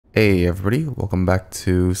Hey everybody, welcome back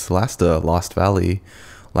to Solasta, Lost Valley.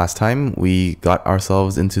 Last time we got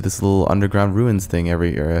ourselves into this little underground ruins thing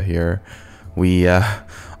area here. We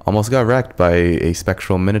almost got wrecked by a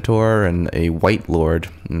spectral minotaur and a white lord.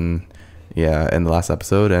 Yeah, in the last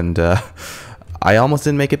episode, and I almost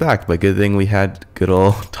didn't make it back, but good thing we had good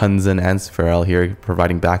old Tunzen and Sferel here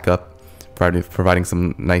providing backup, providing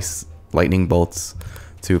some nice lightning bolts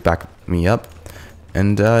to back me up.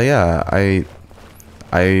 And yeah,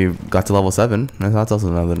 I got to level 7. That's also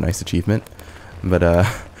another nice achievement. But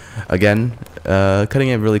again, cutting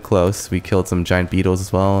it really close. We killed some giant beetles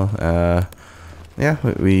as well. Yeah,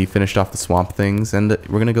 we finished off the swamp things, and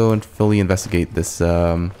we're gonna go and fully investigate this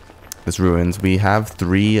this ruins. We have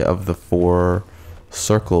 3 of the 4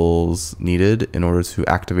 circles needed in order to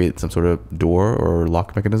activate some sort of door or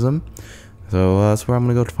lock mechanism. So that's where I'm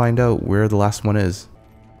gonna go to find out where the last one is.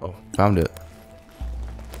 Oh, found it.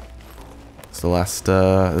 The last,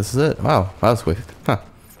 this is it. Wow, that was quick. Huh.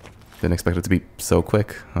 Didn't expect it to be so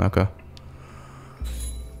quick. Okay.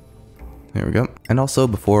 There we go. And also,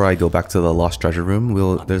 before I go back to the lost treasure room,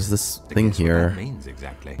 there's this thing here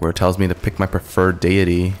where it tells me to pick my preferred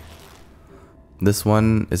deity. This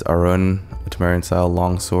one is Arun, a Temerian style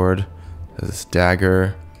longsword. There's this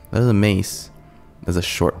dagger. There's a mace. There's a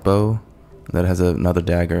short bow that has another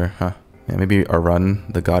dagger. Huh. Yeah, maybe Arun,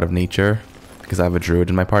 the god of nature. Because I have a druid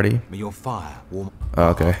in my party. Oh,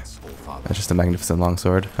 okay. That's just a magnificent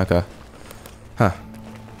longsword. Okay. Huh.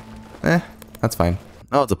 That's fine.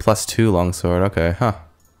 Oh, it's a +2 longsword. Okay, huh.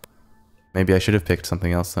 Maybe I should have picked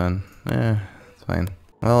something else then. It's fine.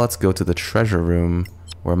 Well, let's go to the treasure room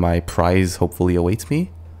where my prize hopefully awaits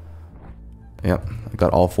me. Yep, I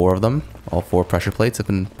got all 4 of them. All 4 pressure plates have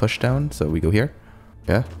been pushed down, so we go here.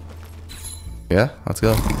 Yeah. Yeah, let's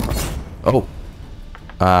go. Oh.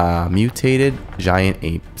 Mutated giant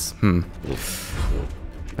apes.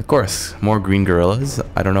 Of course, more green gorillas.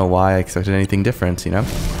 I don't know why I expected anything different, you know?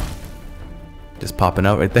 Just popping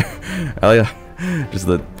out right there. Oh yeah. Just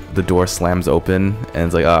the door slams open and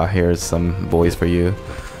it's like, ah, here's some boys for you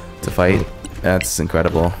to fight. That's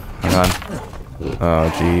incredible. Hang on. Oh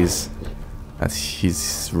jeez.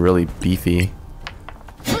 He's really beefy.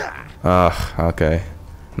 Okay.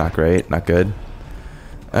 Not great, not good.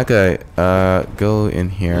 Okay, go in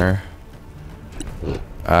here.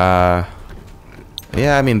 Yeah,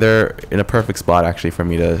 I mean, they're in a perfect spot, actually, for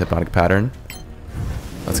me to hypnotic pattern.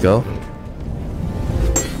 Let's go.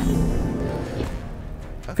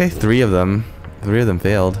 Okay, 3 of them. 3 of them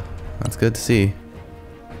failed. That's good to see.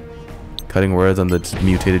 Cutting words on the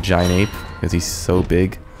mutated giant ape, because he's so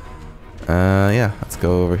big. Yeah, let's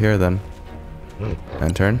go over here, then.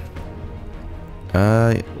 And turn.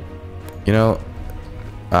 You know...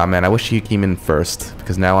 man, I wish he came in first,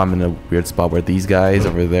 because now I'm in a weird spot where these guys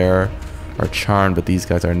over there are charmed, but these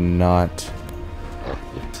guys are not.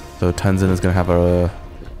 So Tunzen is going to have a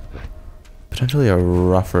potentially a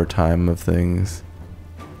rougher time of things,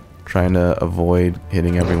 trying to avoid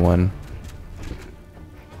hitting everyone.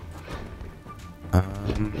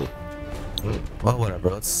 Well, whatever.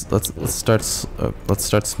 Let's start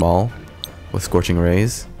small with scorching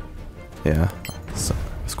rays. Yeah. So,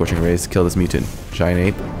 scorching rays, kill this mutant giant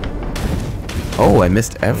ape. Oh, I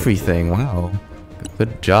missed everything. Wow.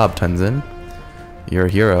 Good job, Tunzen. You're a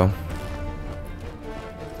hero.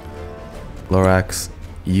 Lorax,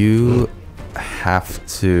 you have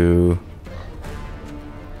to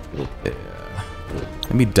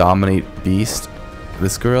maybe dominate beast.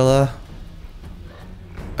 This gorilla?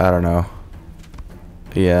 I don't know.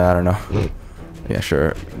 Yeah, I don't know. Yeah,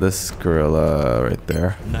 sure. This gorilla right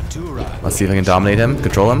there. Let's see if I can dominate him.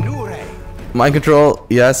 Control him. Mind control.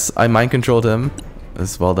 Yes, I mind controlled him.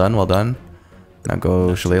 This is well done, well done. Now go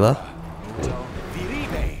Shalala.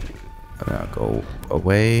 Now go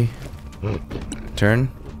away. Turn.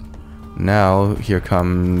 Now here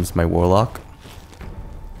comes my warlock.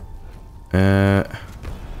 Yeah,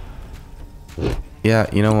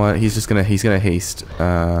 you know what? He's gonna haste. He's gonna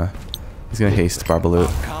haste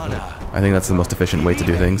Barbalut. I think that's the most efficient way to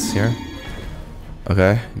do things here.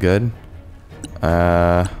 Okay, good.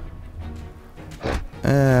 I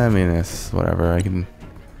mean, it's whatever. I can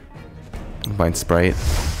combine Sprite.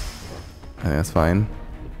 I think that's fine.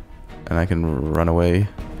 And I can run away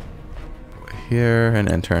here and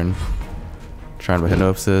end turn. Charmed by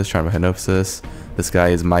Hypnosis, Charmed by Hypnosis. This guy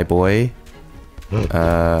is my boy.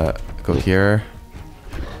 Go here.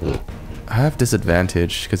 I have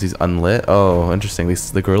disadvantage because he's unlit. Oh, interesting.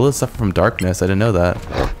 The gorillas suffer from darkness. I didn't know that.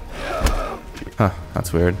 Huh,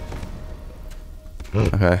 that's weird.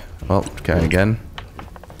 Okay, well, okay, again.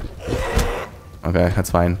 Okay, that's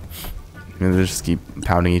fine. Maybe they'll just keep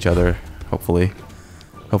pounding each other, hopefully.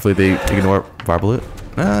 Hopefully they ignore Barbalut.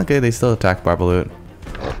 Okay, they still attack Barbalut.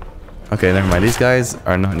 Okay, never mind. These guys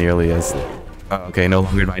are not nearly as... Oh, okay, no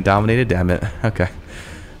longer mind dominated. Damn it. Okay.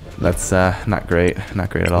 That's not great. Not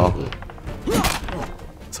great at all. I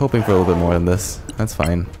was hoping for a little bit more than this. That's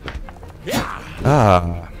fine.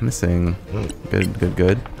 Ah, missing. Good, good,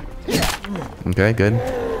 good. Okay, good.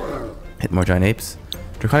 Hit more giant apes.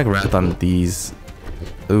 Draconic Wrath on these.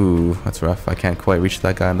 Ooh, that's rough. I can't quite reach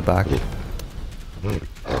that guy in the back.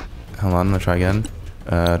 Hold on, I'm gonna try again.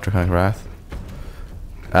 Draconic Wrath.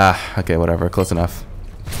 Ah, okay, whatever. Close enough.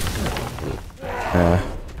 Yeah,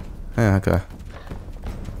 okay.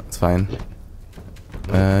 That's fine.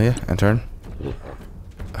 Yeah, and turn.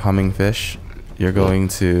 Humming fish. You're going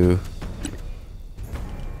to...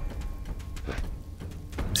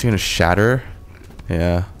 Is he gonna shatter?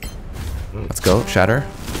 Yeah. Let's go, shatter.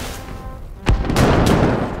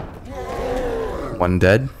 One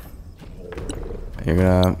dead. You're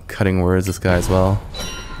gonna cutting words this guy as well.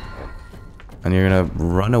 And you're gonna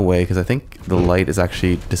run away because I think the light is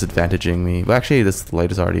actually disadvantaging me. But actually this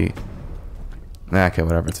light is already... Nah, okay,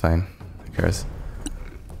 whatever, it's fine. Who cares?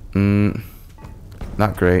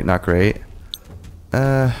 Not great, not great.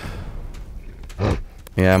 Yeah,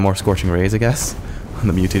 more scorching rays, I guess. On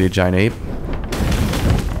the mutated giant ape.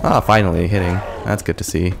 Ah, finally hitting. That's good to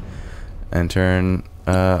see. And turn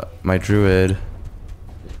my druid.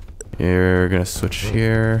 You're gonna switch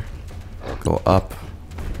here. Go up.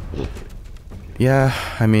 Yeah,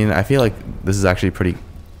 I mean, I feel like this is actually pretty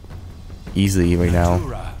easy right now.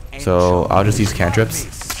 So I'll just use cantrips.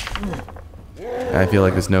 I feel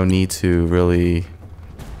like there's no need to really,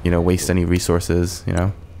 you know, waste any resources, you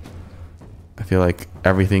know? I feel like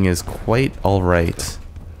everything is quite alright.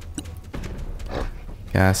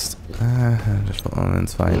 Cast. Just, oh,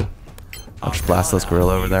 it's fine. I'll just blast this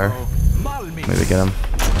gorilla over there. Maybe get him.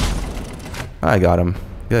 I got him.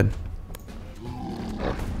 Good.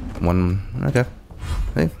 One. Okay.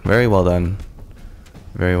 Hey, very well done.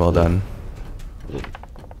 Very well done.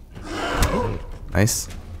 Nice.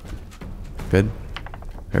 Good.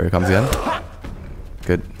 Here it comes again.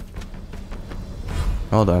 Good.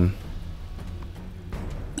 Well done.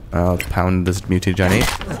 I'll pound this mutated giant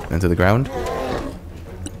ape into the ground.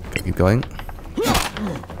 Okay, keep going.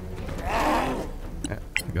 Yeah,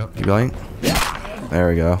 go. Keep going. There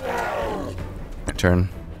we go. Turn.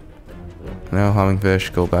 Now humming fish,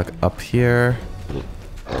 go back up here.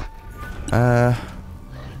 I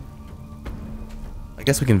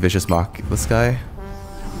guess we can vicious mock this guy.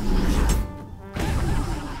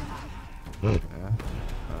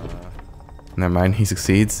 Never mind, he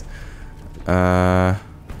succeeds. Yeah,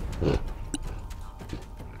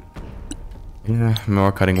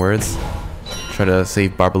 more cutting words. Try to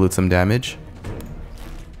save Barbalut some damage.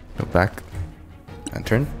 Go back and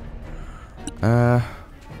turn.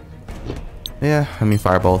 Yeah, I mean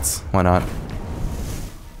firebolts. Why not?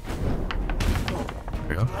 There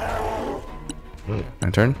we go.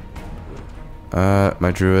 And turn.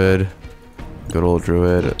 My druid. Good old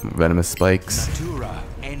druid. Venomous spikes.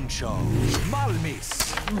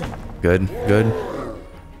 Good, good.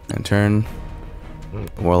 And turn.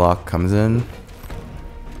 Warlock comes in.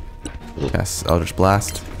 Yes, Eldritch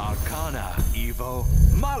Blast.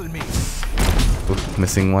 Oof,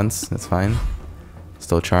 missing once. That's fine.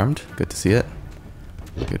 Still charmed. Good to see it.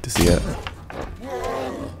 Good to see it.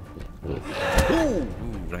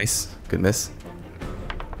 Nice. Good miss.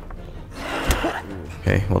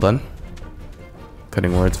 Okay, well done.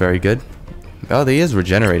 Cutting words, very good. Oh, he is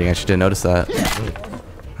regenerating. I actually didn't notice that.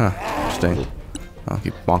 Huh. Interesting. I'll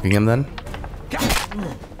keep bonking him then.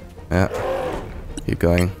 Yeah. Keep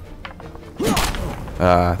going.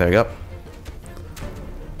 There we go.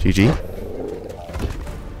 GG.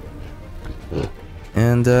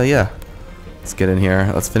 And yeah, let's get in here.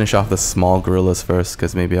 Let's finish off the small gorillas first,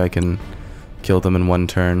 because maybe I can kill them in one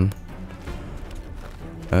turn.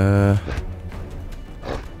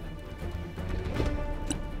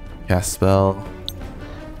 Cast spell.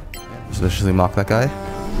 Just viciously mock that guy.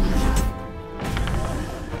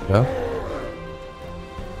 Go.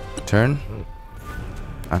 Turn.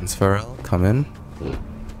 Ansfarel, come in. You're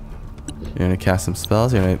gonna cast some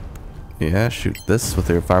spells. You're gonna, yeah, shoot this with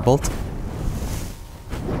your firebolt.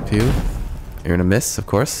 You're gonna miss, of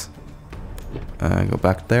course. Go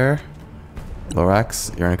back there.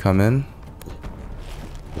 Lorax, you're gonna come in.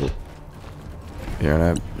 You're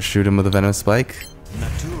gonna shoot him with a venomous spike.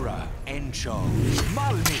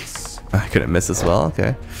 I couldn't miss as well.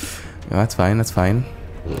 Okay, no, that's fine. That's fine.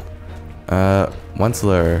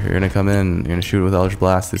 Onceler, you're gonna come in. You're gonna shoot with Eldritch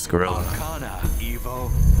Blast this gorilla. He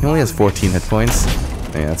only has 14 hit points.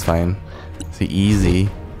 Yeah, that's fine. See, easy,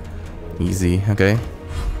 easy. Okay.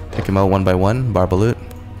 Take him out one by one. Barbalut.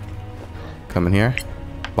 Come in here.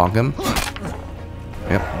 Bonk him.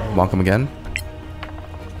 Yep. Bonk him again.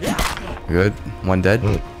 Good. One dead.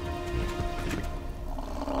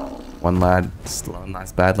 One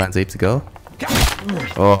last Badlands ape to go.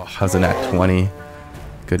 Oh, how's a nat 20?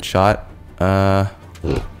 Good shot. Here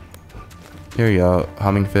you go.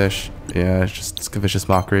 Humming fish. Yeah, just vicious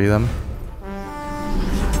mockery them.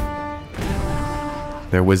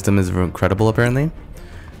 Their wisdom is incredible, apparently.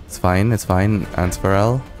 It's fine, it's fine.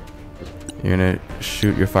 Ansfarel. You're gonna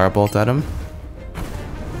shoot your firebolt at him.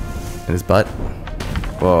 In his butt.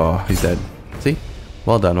 Whoa, he's dead. See?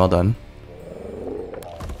 Well done, well done.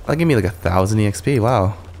 That gave me like 1,000 EXP,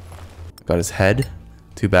 wow. Got his head.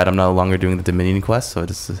 Too bad I'm no longer doing the Dominion quest, so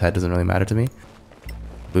his head doesn't really matter to me.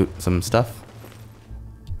 Loot some stuff.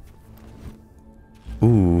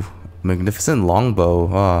 Ooh, magnificent longbow.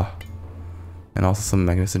 Ah. And also some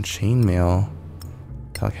magnificent chainmail.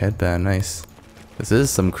 Metallic headband, nice. This is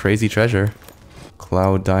some crazy treasure.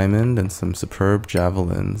 Cloud diamond and some superb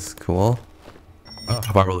javelins. Cool. Oh,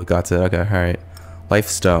 Barbara got it. Okay, alright. Life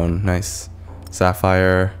stone, nice.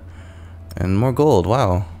 Sapphire. And more gold,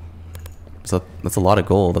 wow. So that's a lot of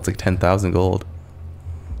gold. That's like 10,000 gold.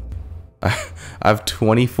 I have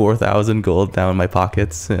 24,000 gold now in my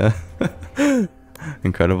pockets. Yeah.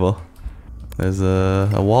 Incredible. There's a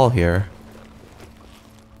wall here.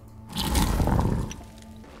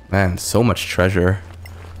 Man, so much treasure.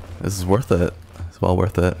 This is worth it. It's well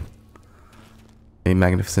worth it. A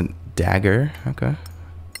magnificent dagger. Okay.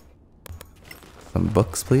 Some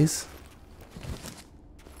books, please.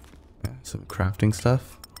 Yeah, some crafting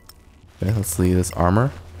stuff. Okay, let's see this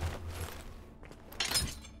armor.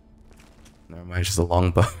 Never mind, it's just a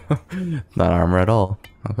longbow. Not armor at all.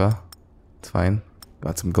 Okay. It's fine.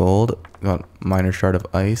 Got some gold. Got minor shard of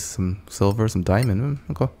ice. Some silver. Some diamond.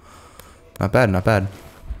 Okay. Not bad, not bad.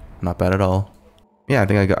 Not bad at all. Yeah, I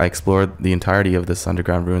think I explored the entirety of this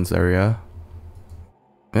underground ruins area.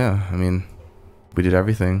 Yeah, I mean, we did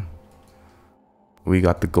everything. We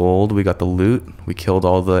got the gold, we got the loot, we killed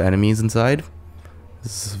all the enemies inside.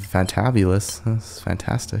 This is fantabulous. This is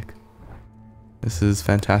fantastic. This is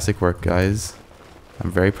fantastic work, guys.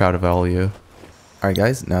 I'm very proud of all of you. Alright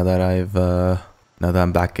guys, now that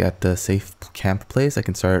I'm back at the safe camp place, I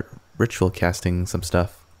can start ritual casting some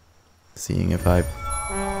stuff. Seeing if I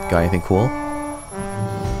got anything cool.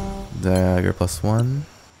 Dagger +1.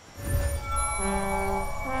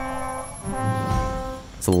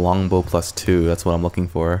 It's a longbow +2. That's what I'm looking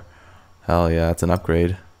for. Hell yeah, it's an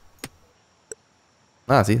upgrade.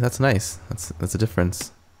 Ah, see, that's nice. That's a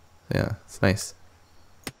difference. Yeah, it's nice.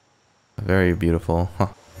 Very beautiful. Huh.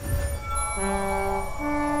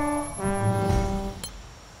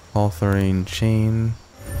 Hawthorne chain.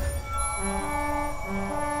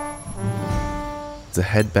 It's a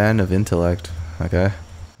headband of intellect. Okay.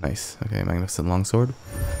 Nice. Okay, magnificent longsword.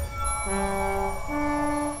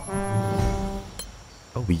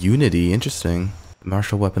 Oh, unity. Interesting.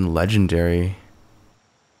 Martial weapon legendary.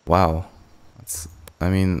 Wow. That's, I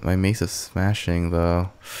mean, my mace is smashing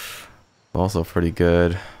though. Also pretty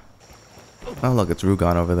good. Oh look, it's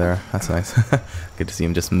Rugon over there. That's nice. Good to see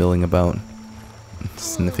him just milling about.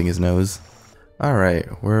 Sniffing his nose.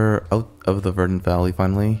 Alright, we're out of the Verdant Valley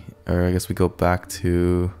finally. Or I guess we go back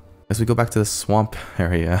to the swamp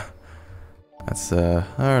area. That's the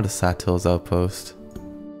Satil's outpost.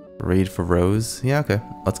 Raid for Rose. Yeah, okay.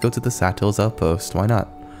 Let's go to the Satil's outpost. Why not?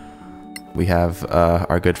 We have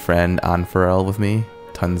our good friend Anfarel with me.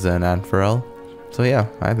 Tunza and Anfarel. So yeah,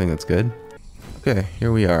 I think that's good. Okay,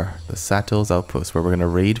 here we are. The Satil's outpost where we're gonna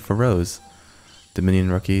raid for Rose.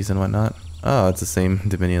 Dominion rookies and whatnot. Oh, it's the same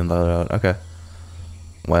Dominion loadout. Okay.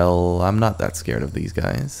 Well, I'm not that scared of these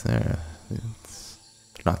guys. They're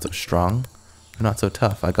not so strong. They're not so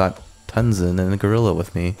tough. I got Tunzin and a gorilla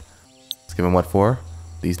with me. Let's give them what for?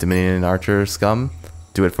 These Dominion archer scum.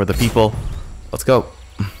 Do it for the people. Let's go.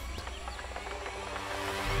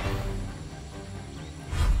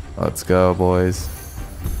 Let's go, boys.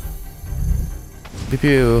 Pew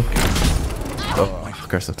pew. Oh,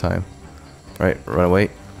 curse of time. Right, run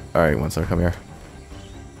away. Alright, one star, come here.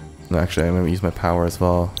 No, actually, I'm gonna use my power as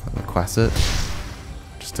well. I'm gonna quest it.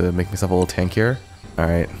 Just to make myself a little tankier.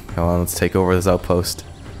 Alright, come on, let's take over this outpost.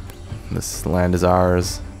 This land is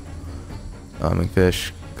ours.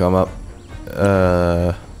 Fish, come up.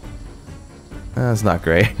 That's not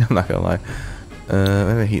great, I'm not gonna lie.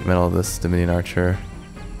 Maybe heat metal this Dominion archer.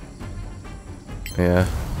 Yeah.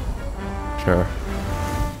 Sure.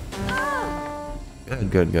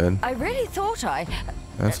 Good, good, good. I really thought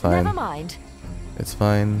That's fine. Never mind. It's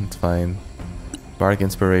fine, it's fine. Bardic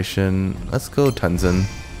inspiration. Let's go, Tunzin.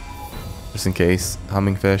 Just in case.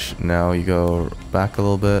 Humming fish. Now you go back a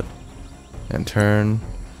little bit. And turn.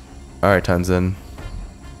 Alright, Tenzin.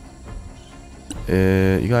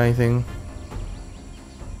 You got anything?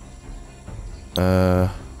 Yeah,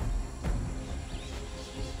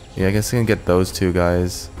 I guess I can get those two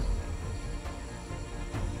guys.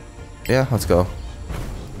 Yeah, let's go.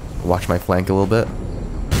 Watch my flank a little bit.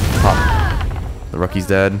 Pop. The rookie's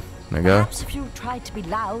dead. There you go. Perhaps if you tried to be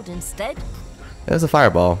loud instead. There's a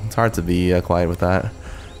fireball. It's hard to be quiet with that.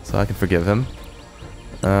 So I can forgive him.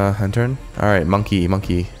 End turn. Alright, monkey.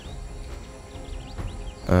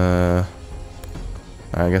 Alright,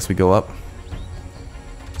 I guess we go up.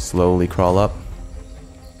 Slowly crawl up.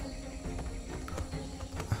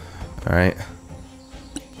 Alright.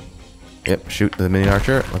 Yep, shoot the mini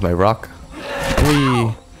archer with my rock.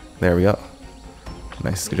 Whee! There we go.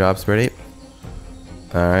 Nice, good job, Spirit Ape.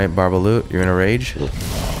 Alright, Barbaloot, you're gonna rage.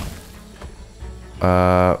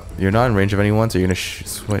 You're not in range of anyone, so you're gonna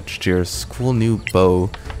switch to your cool new bow.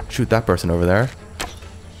 Shoot that person over there.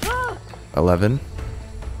 11.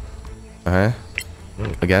 Okay.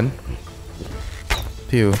 Again.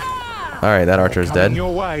 Pew. Alright, that archer is dead.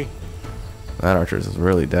 That archer is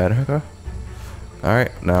really dead. Okay.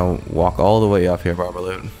 Alright, now walk all the way up here,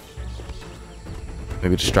 Barbaloot.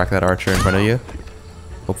 Maybe distract that archer in front of you.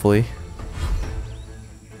 Hopefully.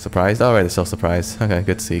 Surprised? Alright, they're still surprised. Okay,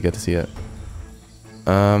 good to see it.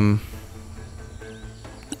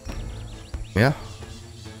 Yeah.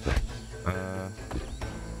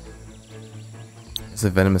 It's a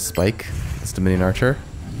venomous spike. It's the minion archer.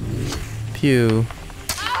 Pew.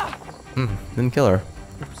 Didn't kill her.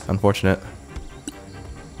 Unfortunate.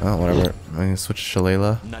 Oh, whatever. I'm gonna switch to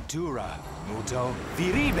Shalala. Natura, muto,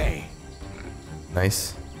 viribe.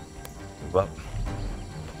 Nice. Move up.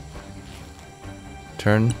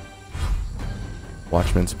 Turn.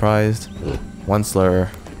 Watchman surprised. One slur.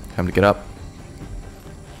 Time to get up.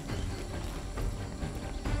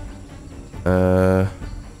 And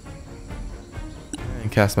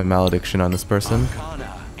cast my malediction on this person.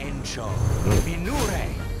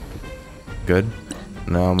 Good.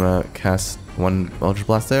 Now I'm gonna cast one Eldritch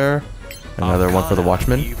Blast there. Another one for the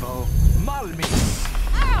Watchman. You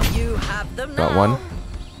have them Got now. one.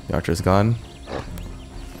 The archer's gone.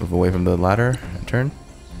 Move away from the ladder and turn.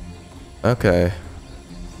 Okay.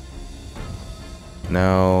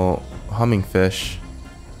 Now, Humming Fish.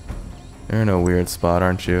 You're in a weird spot,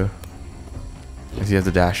 aren't you? Because you have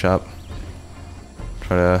to dash up.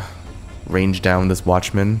 Try to range down this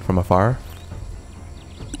Watchman from afar.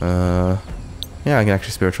 Yeah, I can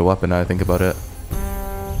actually spiritual weapon now I think about it.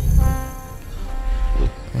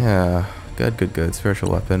 Yeah, good. Spiritual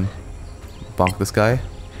weapon. Bonk this guy.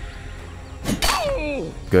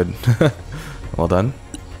 Good. Well done.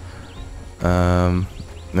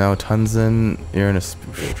 Now Tenzin, you're in a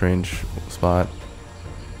strange spot.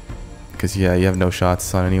 Because yeah, you have no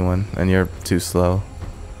shots on anyone, and you're too slow.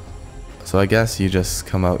 So I guess you just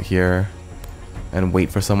come out here and wait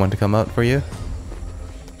for someone to come out for you.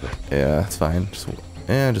 Yeah, it's fine.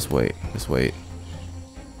 Just wait.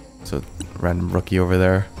 So random rookie over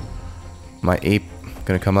there. My ape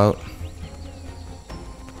gonna come out.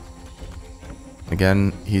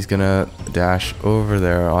 Again, he's gonna dash over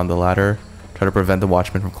there on the ladder. Try to prevent the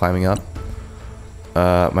Watchman from climbing up.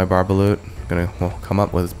 My Barbaloot gonna come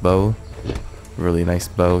up with his bow. Really nice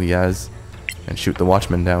bow he has. And shoot the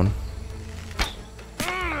Watchman down.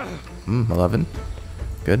 11.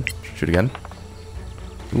 Good. Shoot again.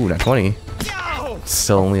 Ooh, nat 20.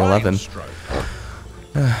 Still only 11.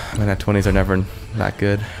 My nat 20s are never that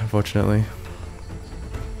good, unfortunately.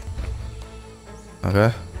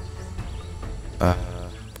 Okay.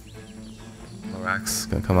 Lorax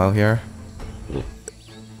gonna come out here.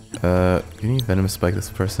 Can you venomous spike this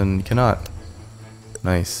person? You cannot.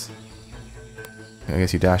 Nice. I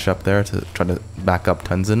guess you dash up there to try to back up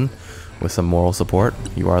Tenzin with some moral support.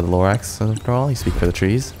 You are the Lorax after all. You speak for the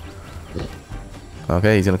trees.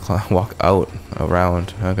 Okay, he's gonna walk out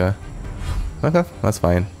around. Okay, that's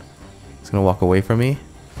fine. He's gonna walk away from me.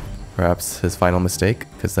 Perhaps his final mistake,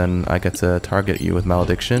 because then I get to target you with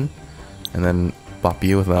malediction, and then bop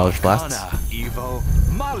you with my Eldritch Blasts.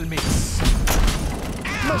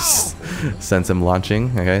 Sense him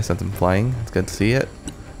launching. Okay, sense him flying. It's good to see it.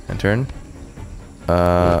 And turn.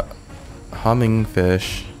 Humming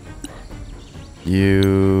Fish.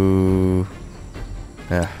 You.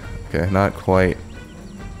 Yeah. Okay, not quite.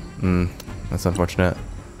 That's unfortunate.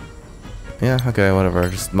 Yeah, okay, whatever.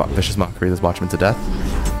 Just vicious mockery this Watchman to death.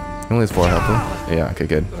 He only has 4 health. Yeah, okay,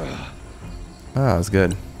 good. Ah, that's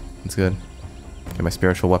good. That's good. Get my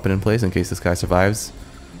spiritual weapon in place in case this guy survives.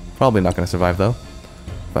 Probably not going to survive though,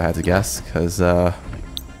 if I had to guess, because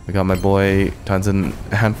We got my boy Tunson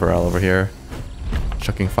Hanfarel over here.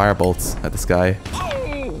 Chucking firebolts at this guy.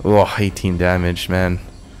 Oh, 18 damage, man.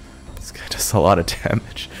 This guy does a lot of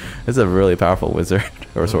damage. This is a really powerful wizard.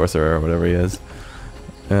 Or sorcerer, or whatever he is.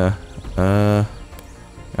 Yeah.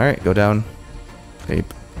 Alright, go down.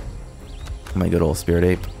 Ape. My good old spirit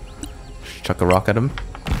ape. Chuck a rock at him.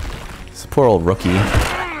 This poor old rookie.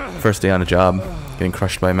 First day on the job. Getting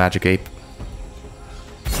crushed by a magic ape.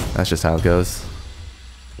 That's just how it goes.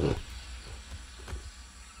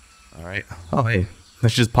 Alright. Oh, hey.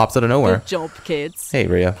 This just pops out of nowhere. Good job, kids. Hey,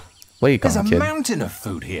 Rhea. Where you There's going, a kid? mountain of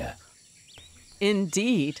food here.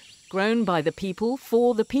 Indeed. Grown by the people,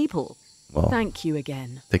 for the people. Well, Thank you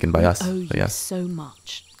again. taken by We us, owe but you yes. so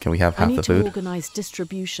much. Can we have I half need the to food? organize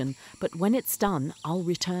distribution, but when it's done, I'll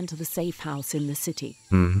return to the safe house in the city.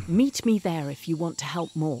 Meet me there if you want to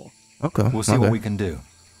help more. Okay. We'll see what we can do.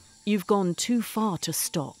 You've gone too far to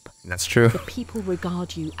stop. That's true. The people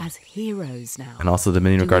regard you as heroes now. And also the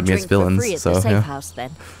minion regard me as villains, so yeah. house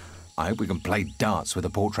then. I hope we can play darts with a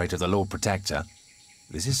portrait of the Lord Protector.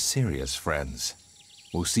 This is serious, friends.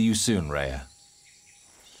 We'll see you soon, Rhea.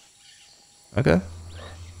 Okay.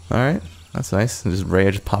 Alright. That's nice. And just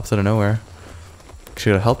Rhea just pops out of nowhere.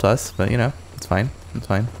 Should have helped us, but you know, it's fine. It's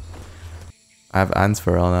fine. I have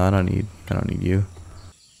Ansfarel now. I don't need you.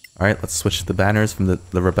 Alright, let's switch the banners from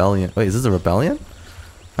the rebellion. Wait, is this a rebellion?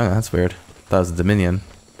 Oh, that's weird. That was a Dominion.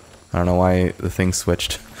 I don't know why the thing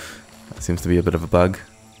switched. That seems to be a bit of a bug.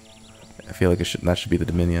 I feel like that should be the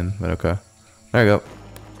Dominion, but okay. There you go.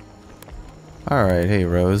 Alright, hey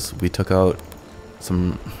Rose. We took out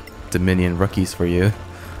some Dominion rookies for you.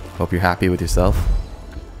 Hope you're happy with yourself.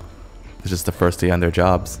 It's just the first day on their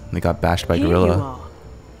jobs. They got bashed by Here Gorilla. you are.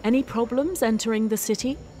 Any problems entering the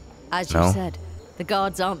city? As No. you said, the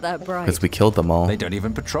guards aren't that bright. Because we killed them all. They don't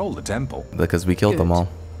even patrol the temple. Because we killed them Good. all.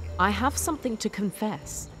 I have something to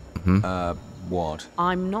confess. What?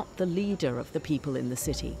 I'm not the leader of the people in the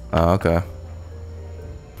city. Oh, okay.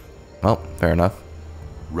 Well, fair enough.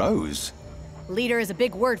 Rose? Leader is a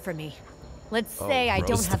big word for me. Let's say I Rose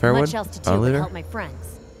don't is the have fair much word? else to Our do but leader? help my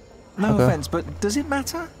friends. No Okay. offense, but does it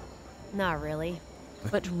matter? Not really.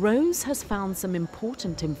 But Rose has found some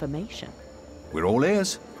important information. We're all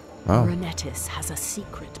ears. Oh. Renetis has a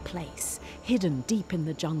secret place, hidden deep in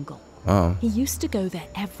the jungle. Oh. He used to go there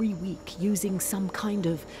every week using some kind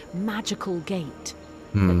of magical gate,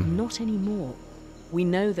 Hmm. but not anymore. We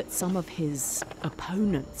know that some of his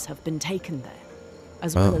opponents have been taken there,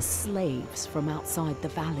 as well Oh. as slaves from outside the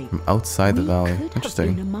valley. From outside the We valley. could have been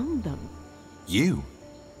Interesting. among them. You?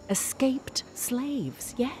 Escaped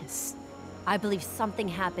slaves, yes. I believe something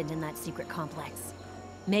happened in that secret complex.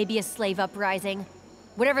 Maybe a slave uprising.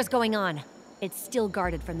 Whatever's going on, it's still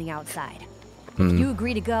guarded from the outside. If you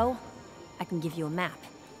agree to go, I can give you a map.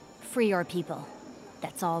 Free our people.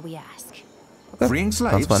 That's all we ask. Freeing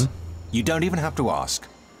slaves? fun. You don't even have to ask.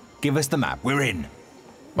 Give us the map. We're in.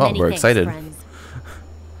 Well, Many we're thanks, excited. friends.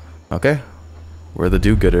 Okay. We're the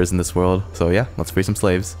do-gooders in this world. So yeah, let's free some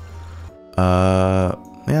slaves. Yeah,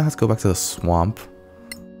 let's go back to the swamp.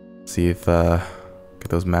 See if, get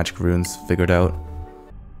those magic runes figured out.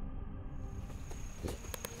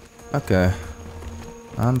 Okay.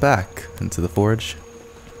 I'm back into the forge.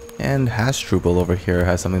 And Hasdrubal over here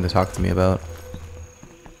has something to talk to me about.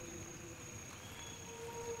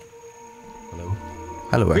 Hello.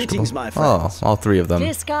 Hello, Hasdrubal. Greetings, my Oh, friends. all three of them.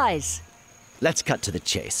 Disguise. Let's cut to the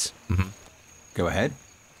chase. Go ahead.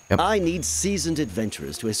 Yep. I need seasoned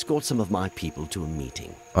adventurers to escort some of my people to a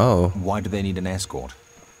meeting. Oh. Why do they need an escort?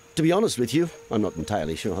 To be honest with you, I'm not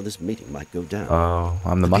entirely sure how this meeting might go down. Oh,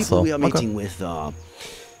 I'm the the muscle. people we are Okay. meeting with are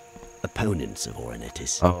opponents of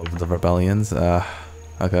Orenetis. Oh, the rebellions?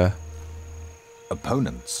 Okay.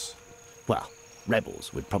 Opponents? Well,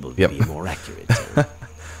 rebels would probably Yep. be a more accurate term.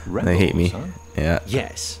 Rebels, They hate me. Huh? Yeah.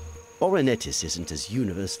 Yes, Orenetis isn't as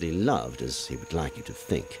universally loved as he would like you to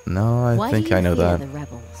think. No, I Why think do you I know fear that. the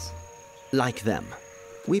rebels? Like them,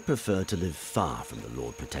 we prefer to live far from the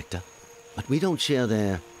Lord Protector, but we don't share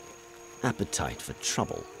their appetite for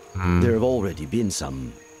trouble. There have already been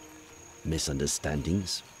some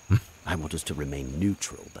misunderstandings. I want us to remain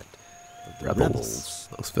neutral, but the rebels,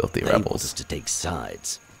 Those filthy they want us rebels. to take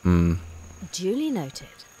sides. Duly noted.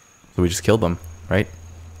 So we just killed them, right?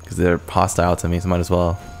 Because they're hostile to me, so might as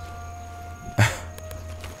well.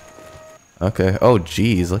 Okay. Oh,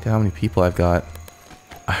 geez. Look at how many people I've got.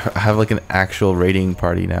 I have like an actual raiding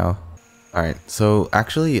party now. Alright, so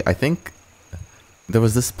actually, I think there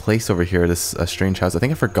was this place over here, this strange house. I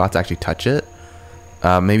think I forgot to actually touch it.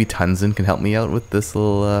 Maybe Tunson can help me out with this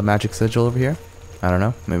little magic sigil over here. I don't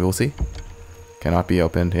know. Maybe we'll see. Cannot be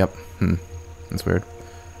opened. Yep. That's weird.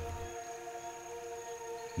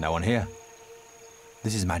 No one here.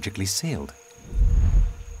 This is magically sealed.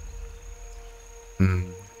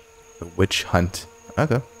 The witch hunt.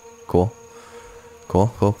 Okay. Cool.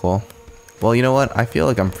 Cool. Well, you know what? I feel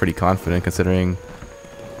like I'm pretty confident considering,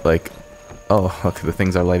 like, oh, look, the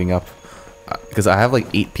things are lighting up. Because I have like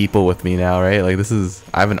 8 people with me now, right? Like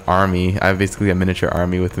I have an army. I have basically a miniature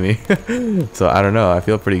army with me. So I don't know. I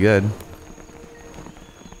feel pretty good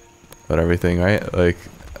about everything, right? Like,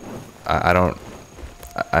 I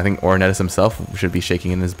think Ornetus himself should be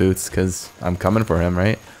shaking in his boots because I'm coming for him,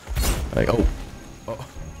 right? Like, oh.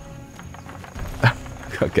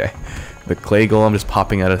 Okay. The clay golem just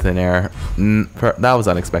popping out of thin air. That was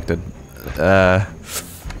unexpected. Okay.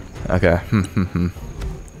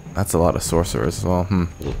 That's a lot of sorcerers as well. Well,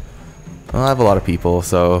 I have a lot of people,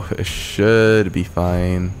 so it should be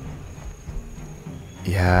fine.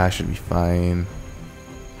 Yeah, it should be fine.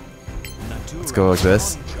 Let's go like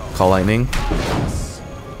this. Call lightning.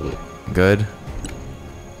 Good.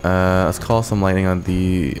 Let's call some lightning on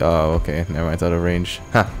the... Oh, okay. Never mind. It's out of range.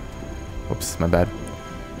 Huh. Whoops. My bad.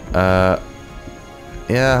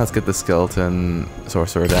 Yeah, let's get the skeleton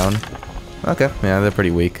sorcerer down. Okay. Yeah, they're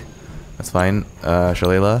pretty weak. That's fine.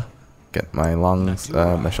 Shalala. Get my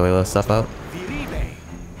my Shalala stuff out.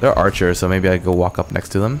 They're archers, so maybe I go walk up next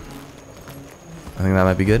to them. I think that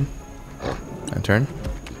might be good. And turn.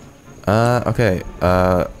 Okay.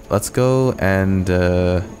 Let's go and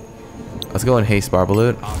haste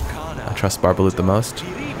Barbalut. I trust Barbalut the most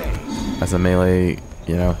as a melee,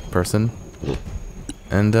 person.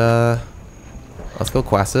 And let's go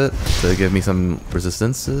Quasset to give me some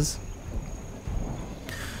resistances.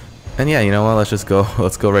 And yeah, you know what? Let's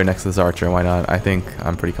go right next to this archer. Why not? I think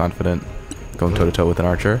I'm pretty confident going toe to toe with an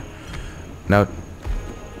archer. Now,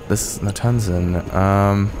 this Natunzen.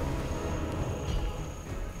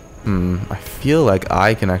 I feel like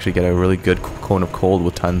I can actually get a really good cone of cold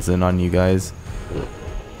with Tunzen on you guys.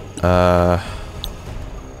 Yeah,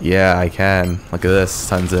 I can. Look at this,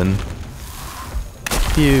 Tunzen.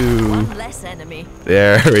 Phew. One less enemy.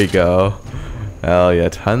 There we go. Hell yeah,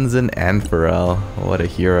 Tunzen and Pharrell. What a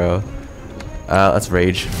hero. Let's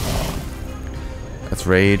rage.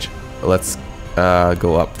 Let's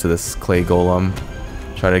go up to this clay golem.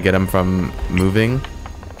 Try to get him from moving.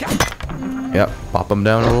 Yep, pop him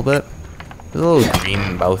down a little bit. There's a little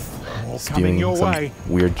green mouth spewing some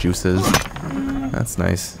weird juices. That's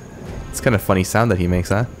nice. It's kind of funny sound that he makes,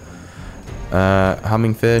 huh?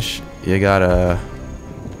 Humming fish. You got a...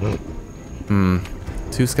 2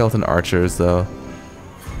 skeleton archers, though.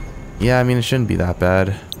 Yeah, I mean, it shouldn't be that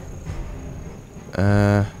bad.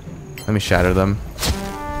 Let me shatter them.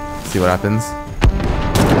 See what happens.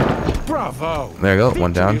 Bravo! There you go,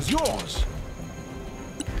 one down.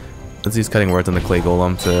 Let's use cutting words on the clay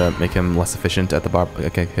golem to make him less efficient at the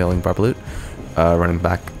killing Barbalut. Running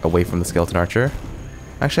back away from the skeleton archer.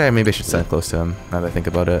 Actually, maybe I should stand close to him, now that I think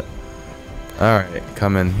about it. Alright,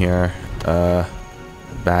 come in here.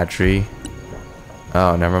 Bad tree.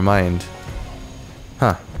 Oh, never mind.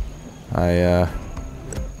 Huh. Okay,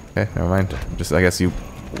 never mind. I guess you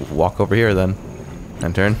walk over here then.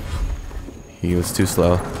 And turn. He was too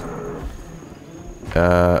slow.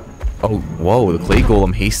 Oh, whoa, the clay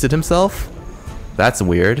golem hasted himself? That's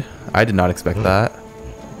weird. I did not expect that.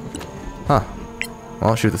 Huh.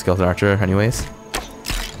 Well, I'll shoot the skeleton archer anyways.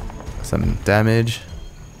 Some damage.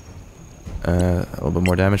 A little bit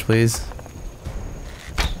more damage, please.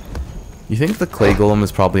 You think the clay golem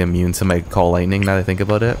is probably immune to my call lightning now that I think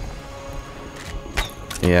about it?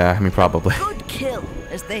 Yeah, I mean, probably. Good kill,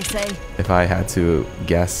 as they say. If I had to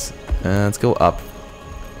guess. Let's go up.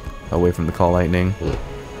 Away from the call lightning.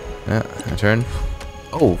 Yeah, I turn.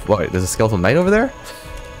 Oh, what? There's a skeletal knight over there?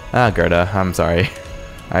 Ah, Gerda, I'm sorry.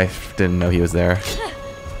 I didn't know he was there.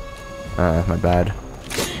 My bad.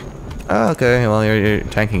 Oh, okay, well, you're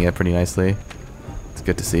tanking it pretty nicely. It's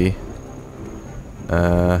good to see.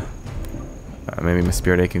 Maybe my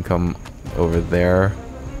spirit can come over there.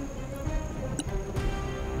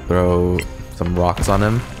 Throw some rocks on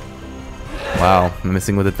him. Wow,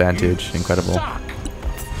 missing with advantage. Incredible.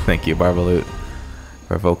 Thank you, Barbalut,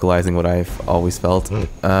 for vocalizing what I've always felt.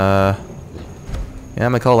 Yeah,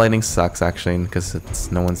 my call lightning sucks actually, because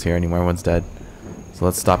no one's here anymore. Everyone's dead. So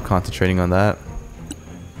let's stop concentrating on that.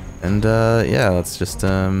 And yeah, let's just I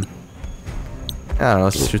don't know,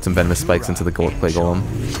 let's just shoot some venomous spikes into the clay golem.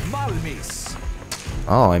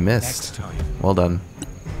 Oh, I missed. Well done.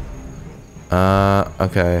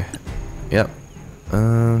 Okay. Yep.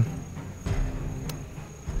 I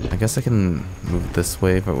guess I can move this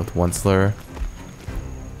way, but with one slur.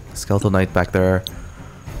 Skeletal knight back there.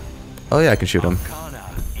 Oh yeah, I can shoot him.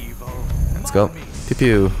 Let's go. Pew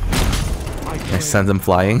pew. I send him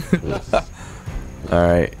flying.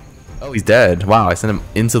 Alright. Oh, he's dead. Wow, I sent him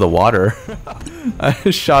into the water. I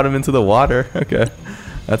shot him into the water. Okay.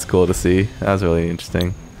 That's cool to see. That was really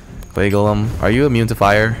interesting. Clay Golem, are you immune to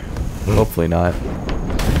fire? Hopefully not.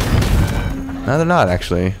 No, they're not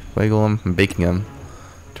actually. Clay Golem, I'm baking him.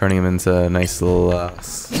 Turning him into a nice little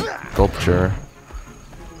sculpture.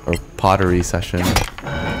 Or pottery session.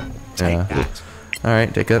 Yeah.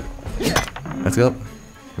 Alright, take it. Let's go.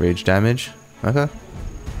 Rage damage. Okay.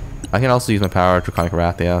 I can also use my power, Draconic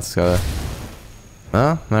Wrath. Yeah, let's go.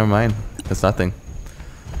 Oh, never mind. That's nothing.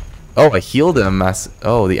 Oh, I healed him.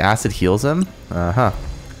 Oh, the acid heals him? Uh-huh.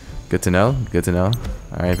 Good to know. Good to know.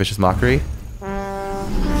 Alright, Vicious Mockery.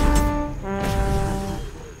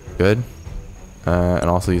 Good. And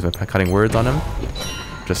also use my Cutting Words on him.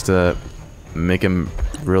 Just to make him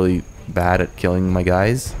really bad at killing my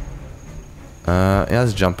guys. Yeah,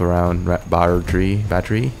 let's jump around. Battery.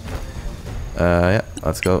 Yeah,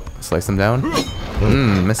 let's go. Slice them down.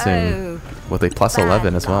 Missing. With a plus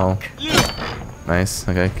 11 as well. Nice.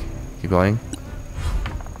 Okay, keep going.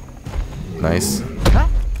 Nice.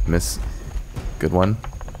 Miss. Good one.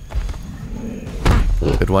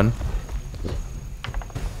 Good one.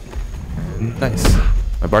 Nice.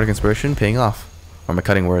 My Bardic Inspiration paying off. Or my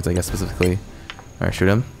Cutting Words, I guess, specifically. Alright, shoot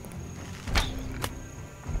him.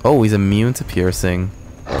 Oh, he's immune to piercing.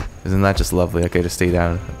 Isn't that just lovely? Okay, just stay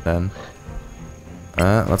down then.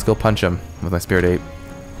 Let's go punch him with my Spirit Ape.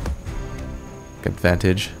 Good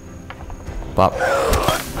advantage. Bop.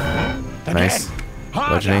 Nice.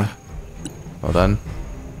 Bludgeoning. Well done.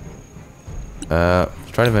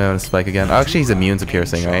 Try to spike again. Oh, actually, he's immune to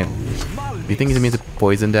piercing, right? Do you think he's immune to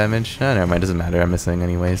poison damage? Oh, never mind. Doesn't matter. I'm missing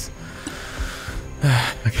anyways.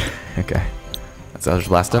 Okay. I'll just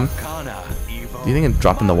blast him. Do you think I can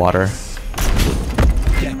drop in the water?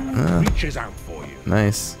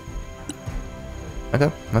 Nice. Okay,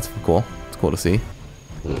 that's cool. It's cool to see.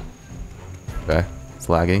 Okay, it's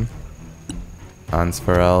lagging. On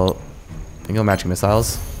Sphyrel. I think I'll Magic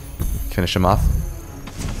Missiles. Finish him off.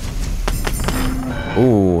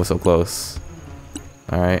 Ooh, so close.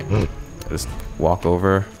 Alright. Just walk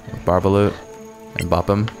over with Barbaloot and bop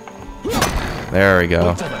him. There we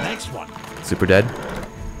go. Super dead.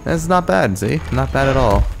 That's not bad, see? Not bad at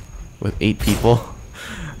all. With 8 people.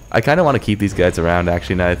 I kind of want to keep these guys around,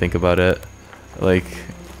 actually, now I think about it. Like,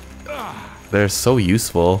 they're so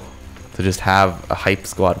useful to just have a hype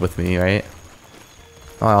squad with me, right?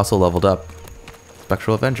 Oh, I also leveled up.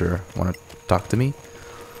 Spectral Avenger. Want to talk to me?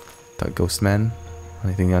 Ghostman?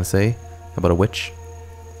 Anything you want to say about a witch?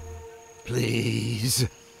 Please.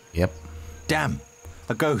 Yep. Damn,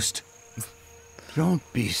 a ghost. Don't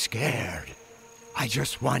be scared. I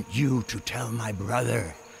just want you to tell my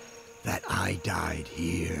brother that I died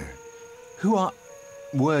here.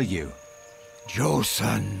 Were you?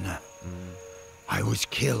 Josun. I was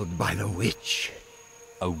killed by the witch.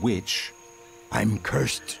 A witch? I'm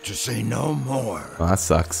cursed to say no more. Oh, that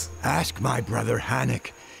sucks. Ask my brother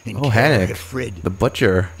Hannick in Hannick. Frid. The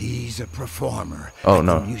butcher. He's a performer at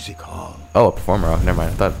the music hall. Oh, a performer. Oh, never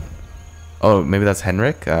mind. I thought... Oh, maybe that's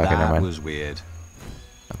Henrik? Okay, never mind. That was weird.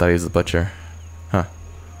 I thought he was the butcher. Huh.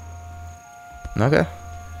 Okay.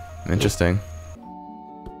 Interesting.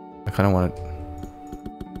 I kind of want to...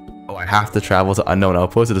 Oh, I have to travel to Unknown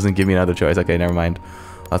Outpost. It doesn't give me another choice. Okay, never mind.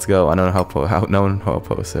 Let's go. Unknown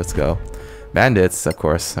Outpost. Let's go. Bandits, of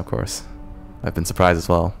course. Of course. I've been surprised as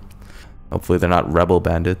well. Hopefully they're not rebel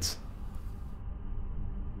bandits.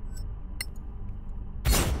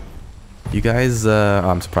 You guys, oh,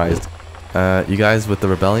 I'm surprised. You guys with the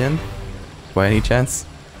rebellion? By any chance?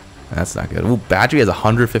 That's not good. Ooh, Badgery has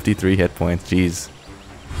 153 hit points. Jeez.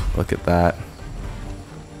 Look at that.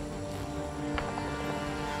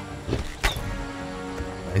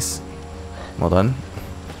 Nice. Well done.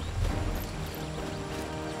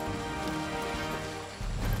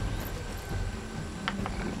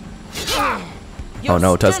 Oh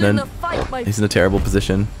no, Tusnan. He's in a terrible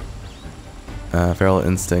position. Feral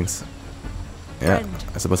Instincts. Yeah,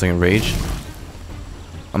 I suppose I can rage.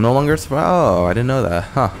 I'm no longer surprised. Oh, I didn't know that.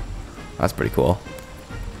 Huh. That's pretty cool.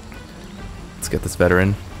 Let's get this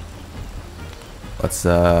veteran. Let's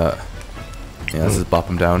let's just bop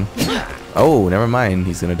him down. Oh, never mind.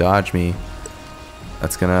 He's gonna dodge me.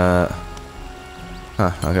 That's gonna...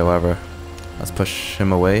 Huh, okay, whatever. Let's push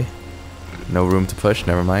him away. No room to push,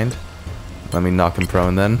 never mind. Let me knock him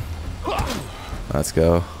prone then. Let's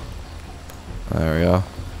go. There we go.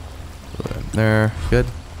 There, good.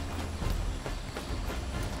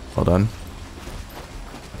 Well done.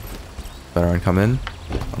 Veteran come in.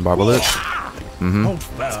 On Barbaloot.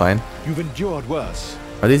 That's fine. You've endured worse.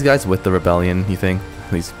 Are these guys with the rebellion, you think?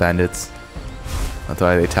 These bandits? I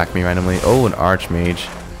thought they attacked me randomly. Oh, an archmage.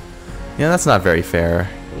 Yeah, that's not very fair.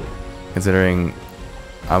 Considering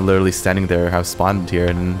I'm literally standing there, I've spawned here,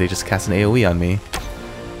 and they just cast an AoE on me.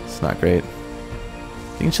 It's not great.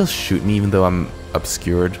 You can just shoot me even though I'm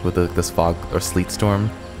obscured with this fog or sleet storm.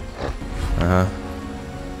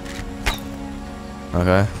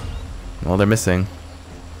 Okay. Well, they're missing.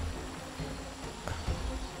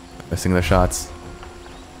 Missing their shots.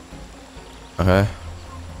 Okay.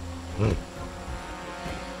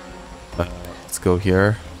 Let's go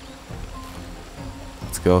here.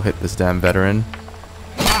 Let's go hit this damn veteran.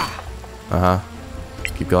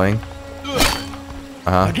 Keep going.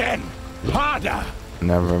 Again. Harder.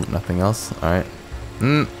 Never, nothing else. Alright.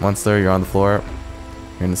 Once there, you're on the floor.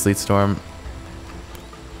 You're in the sleet storm.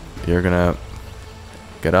 You're gonna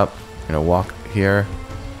get up. You're gonna walk here.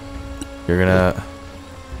 You're gonna...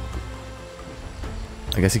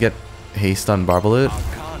 I guess you get haste on Barbalut.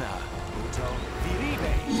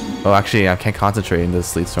 Oh, actually, I can't concentrate in this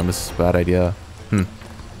sleet storm. This is a bad idea.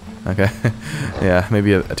 Okay. Yeah,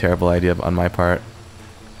 maybe a terrible idea on my part.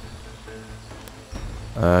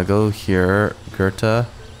 Go here, Goethe.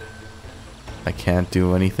 I can't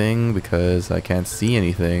do anything because I can't see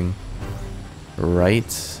anything.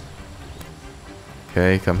 Right.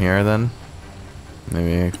 Okay, come here then.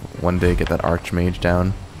 Maybe one day get that archmage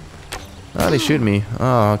down. Oh, they shoot me.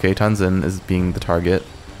 Oh, okay, Tunzen is being the target.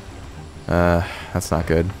 That's not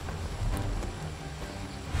good.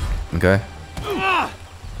 Okay.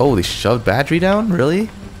 Oh, they shoved Badry down? Really?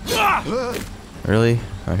 Really?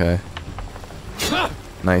 Okay.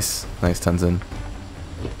 Nice. Nice, Tunzen.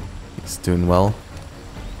 He's doing well.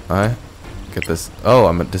 Alright. Get this. Oh,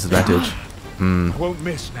 I'm at disadvantage. I won't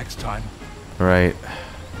miss next time. Right.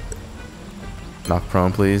 Knock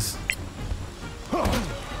prone, please.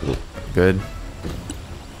 Good.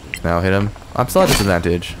 Now hit him. I'm still at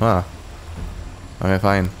disadvantage. Huh. Okay,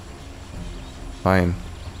 fine. Fine.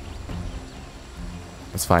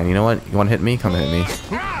 That's fine. You know what? You want to hit me? Come hit me.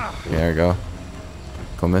 There we go.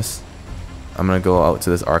 Go miss. I'm gonna go out to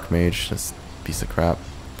this archmage. This piece of crap.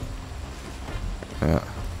 Yeah.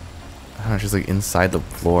 I don't know, she's like inside the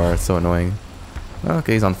floor. It's so annoying.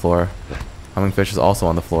 Okay, he's on the floor. Hummingfish is also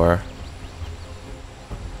on the floor.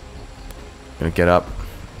 Gonna get up.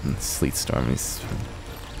 Sleet storm. He's...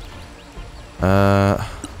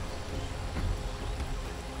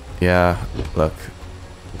 Yeah, look.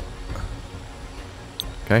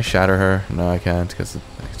 Can I shatter her? No, I can't because I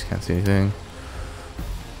can't see anything.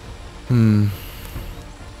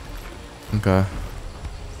 Okay.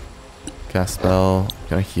 Cast spell.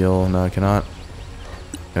 Can I heal? No, I cannot.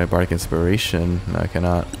 Can I bardic inspiration? No, I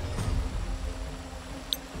cannot.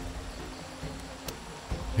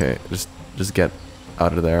 Okay, just get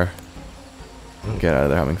out of there. Get out of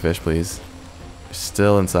there, Hummingfish, please. You're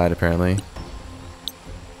still inside, apparently.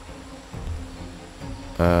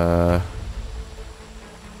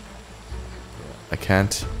 I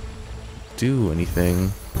can't do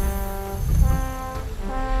anything.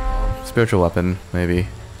 Spiritual weapon, maybe.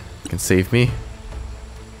 Can save me?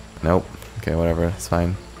 Nope. Okay, whatever. It's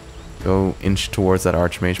fine. Go inch towards that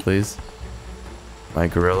archmage, please. My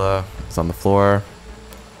gorilla is on the floor.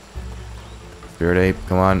 Spirit ape,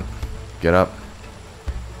 come on. Get up.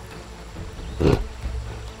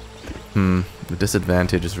 The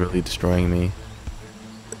disadvantage is really destroying me.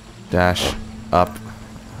 Dash. Up.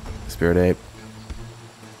 Spirit ape.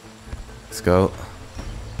 Let's go.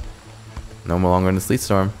 No longer in the sleet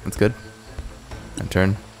storm. That's good. And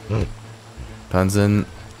turn. Tunzen.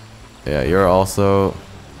 Yeah, you're also...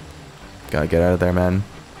 Gotta get out of there, man.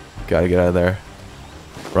 Gotta get out of there.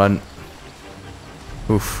 Run.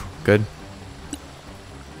 Oof. Good.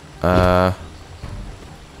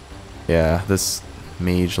 Yeah, this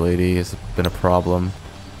mage lady has been a problem.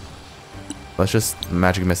 Let's just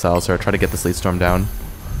magic missiles her. Try to get the sleet storm down.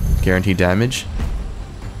 Guaranteed damage.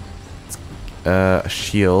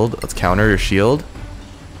 Shield. Let's counter your shield.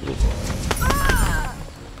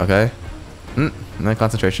 Okay. And then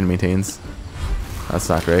concentration maintains. That's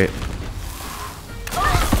not great.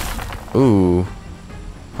 Ooh.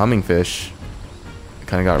 Hummingfish.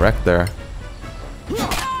 Kinda got wrecked there.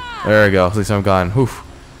 There we go. Sleet storm gone. Oof.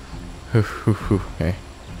 Okay.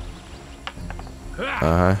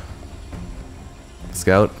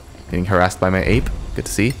 Scout. Getting harassed by my ape. Good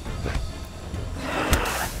to see.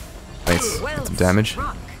 Nice. Get some damage.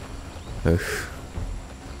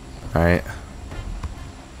 Alright.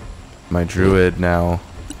 My druid now.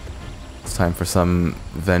 It's time for some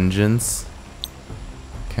vengeance.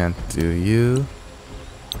 Can't do you.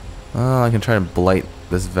 Oh, I can try to blight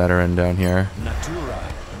this veteran down here.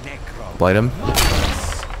 Blight him.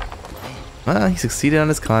 Well, he succeeded on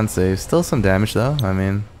his con save. Still some damage though. I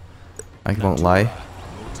mean, I won't lie.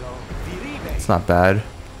 It's not bad.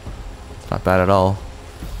 It's not bad at all.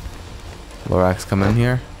 Lorax come in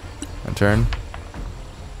here and turn.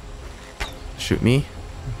 Shoot me.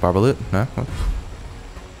 Barbaloot? No?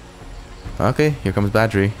 Okay, here comes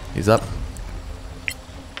Badgery. He's up.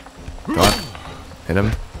 Go on. Hit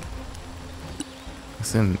him. I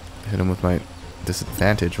didn't hit him with my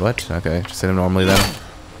disadvantage. What? Okay, just hit him normally then.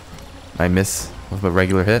 I miss with a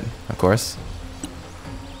regular hit, of course.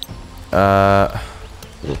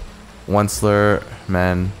 One slur,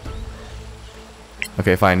 man.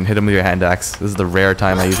 Okay, fine. Hit him with your hand axe. This is the rare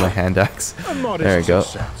time I use my hand axe. There you go.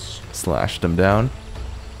 Slashed him down.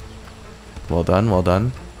 Well done, well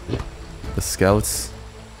done. The scouts.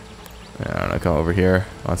 I don't know, come over here.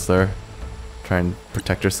 Monster. Try and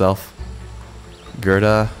protect yourself.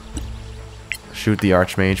 Gerda. Shoot the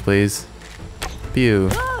Archmage, please. Pew.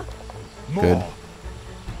 Good.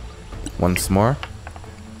 Once more.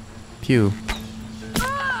 Pew.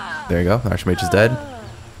 There you go. The Archmage is dead.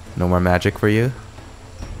 No more magic for you.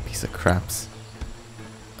 Piece of craps.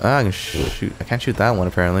 Ah, I can shoot. I can't shoot that one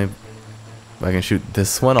apparently. But I can shoot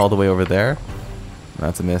this one all the way over there.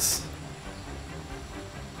 That's a miss.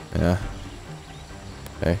 Yeah.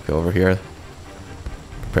 Okay, go over here.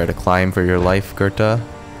 Prepare to climb for your life, Gerta.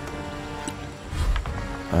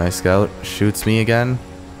 Scout shoots me again.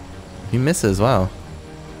 He misses, wow.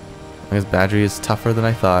 I guess Badgery is tougher than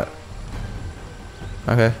I thought.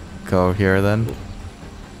 Okay, go over here then.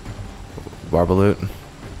 Barbaloot.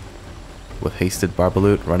 With hasted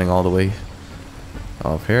Barbaloot running all the way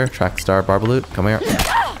up here. Track star Barbaloot, come here.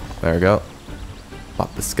 There we go.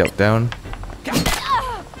 Pop the scout down.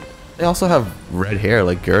 They also have red hair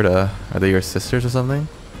like Gerda. Are they your sisters or something?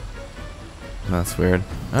 That's weird.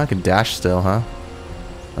 Oh, I can dash still, huh?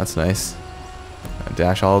 That's nice. I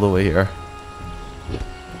dash all the way here.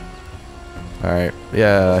 Alright,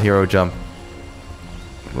 yeah, hero jump.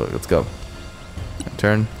 Let's go.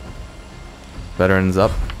 Turn. Veterans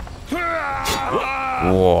up.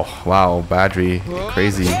 Whoa, wow, Badgery,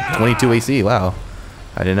 crazy. 22 AC, wow.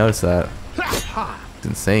 I didn't notice that. It's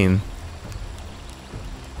insane.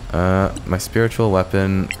 My spiritual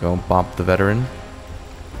weapon, go bump the veteran.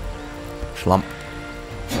 Schlump.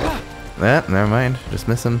 Never mind, just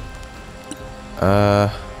miss him. I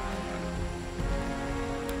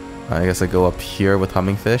guess I go up here with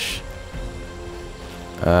Humming Fish.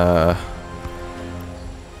 Can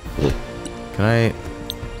I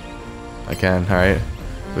can, alright.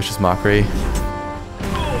 Vicious Mockery.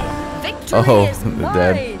 Victory Oh, is mine.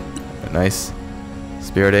 dead. Nice.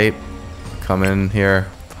 Spirit Ape. Come in here.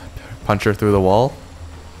 Punch her through the wall.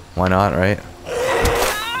 Why not, right?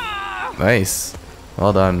 Nice.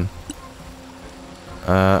 Well done.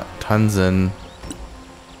 Tunzen.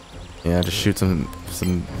 Yeah, just shoot some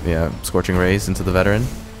scorching rays into the veteran.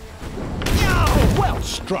 Well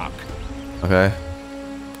struck. Okay.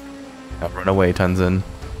 Now run away, Tunzen.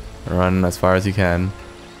 Run as far as you can.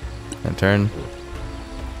 And turn.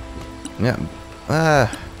 Yeah.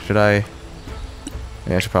 Should I?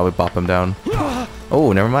 Yeah, I should probably bop him down.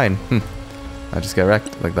 Oh, never mind. I just get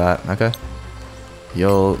wrecked like that. Okay.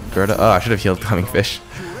 Heal Gerda. Oh, I should have healed Coming Fish.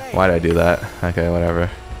 Why did I do that? Okay, whatever.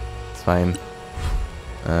 It's fine.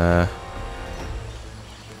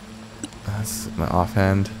 That's my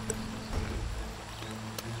offhand.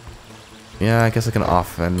 Yeah, I guess I can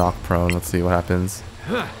off and knock prone. Let's see what happens.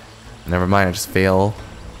 Never mind, I just fail.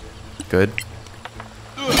 Good.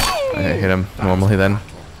 Okay, hit him normally then.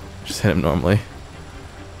 Just hit him normally.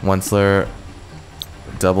 One slur.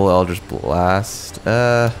 Double Eldritch Blast.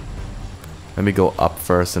 Let me go up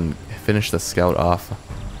first and finish the scout off.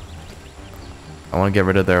 I want to get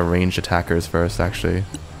rid of their ranged attackers first, actually.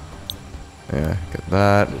 Yeah, get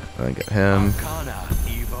that. Then get him.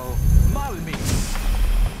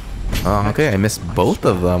 Oh, okay, I missed both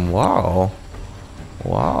of them. Wow.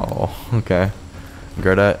 Wow. Okay.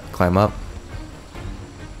 Gerda, climb up.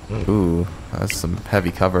 Ooh, that's some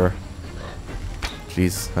heavy cover.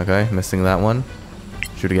 Jeez. Okay, missing that one.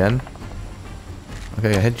 Shoot again.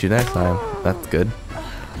 Okay, I hit you next time. That's good.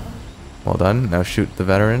 Well done. Now shoot the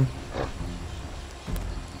veteran.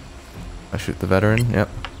 I shoot the veteran. Yep.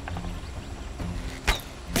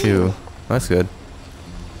 Phew. That's good.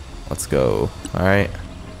 Let's go. Alright.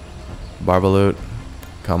 Barbaloot.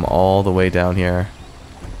 Come all the way down here.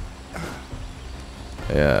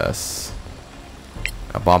 Yes.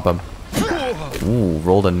 I bomb him. Ooh,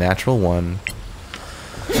 rolled a natural one.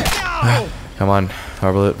 Come on.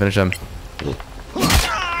 Barbaloot, finish him.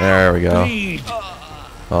 There we go.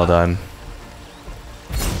 Well done.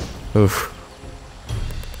 Oof.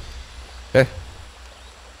 Okay.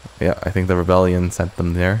 Yeah, I think the rebellion sent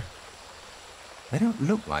them there. They don't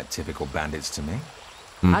look like typical bandits to me.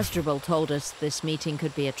 Asdrubal told us this meeting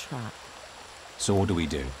could be a trap. So what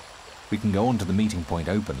do? We can go on to the meeting point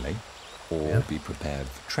openly, or be prepared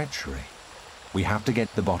for treachery. We have to get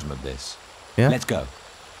to the bottom of this. Yeah. Let's go.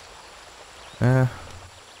 I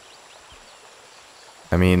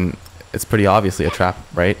mean, it's pretty obviously a trap,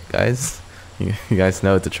 right, guys? You guys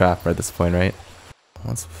know it's a trap at this point, right?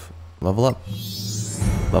 Let's level up.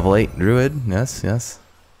 Level 8 druid. Yes, yes.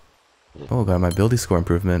 Oh, got my ability score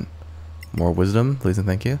improvement. More wisdom, please and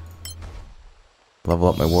thank you. Level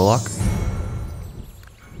up my warlock.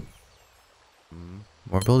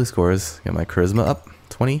 More ability scores. Get my charisma up.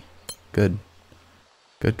 20. Good.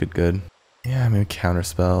 Good, good, good. Yeah, maybe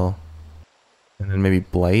counterspell. And then maybe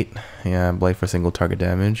blight. Yeah, blight for single target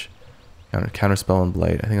damage. Counterspell and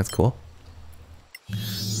blight. I think that's cool.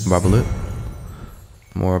 Barbalut.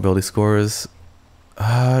 More ability scores.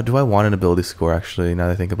 Do I want an ability score actually, now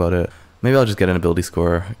that I think about it? Maybe I'll just get an ability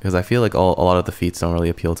score, because I feel like a lot of the feats don't really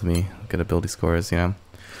appeal to me. Get ability scores, yeah.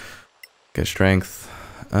 Get strength.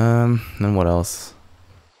 Then what else?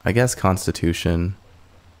 I guess constitution.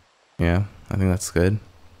 Yeah, I think that's good.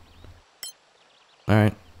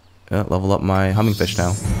 Alright. Yeah, level up my humming fish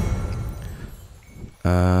now.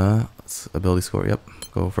 Let's ability score, yep.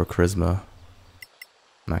 Go for charisma.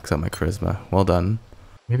 Max out my charisma. Well done.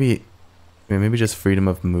 Maybe just freedom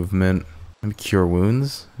of movement. Maybe cure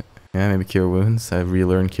wounds. Yeah, maybe cure wounds. I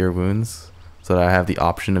relearn cure wounds so that I have the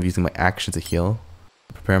option of using my action to heal.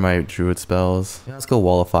 Prepare my druid spells. Yeah, let's go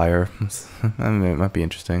wall of fire. I mean, it might be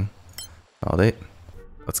interesting. Validate.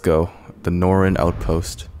 Let's go. The Norin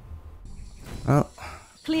outpost. Oh.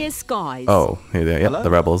 Clear skies. Oh, here they are. Yep, Hello?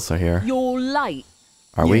 the rebels are here. You're late.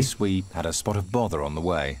 Are Yes, we had a spot of bother on the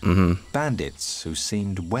way. Bandits who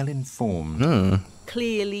seemed well informed.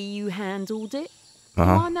 Clearly you handled it.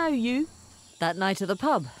 Uh-huh. I know you. That night at the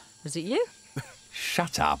pub, was it you?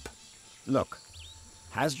 Shut up. Look,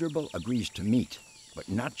 Hasdrubal agrees to meet, but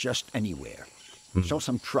not just anywhere. Show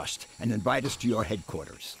some trust and invite us to your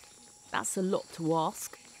headquarters. That's a lot to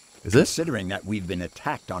ask. Is it? Considering that we've been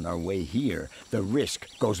attacked on our way here, the risk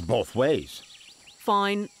goes both ways.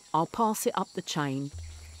 Fine, I'll pass it up the chain.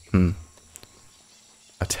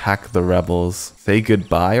 Attack the rebels. Say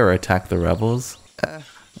goodbye or attack the rebels?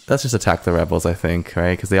 Let's just attack the rebels, I think,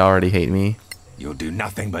 right? Because they already hate me. You'll do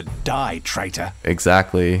nothing but die, traitor.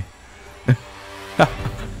 Exactly.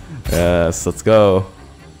 Yes, let's go.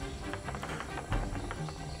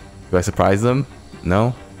 Do I surprise them?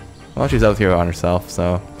 No? Well, she's out here on herself,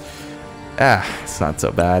 so... it's not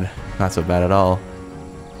so bad. Not so bad at all.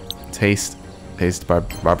 Taste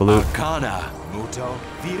Barbalut. Arcana, Muto,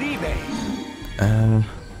 Viribe.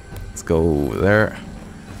 Let's go there.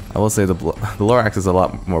 I will say the Lorax is a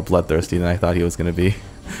lot more bloodthirsty than I thought he was going to be.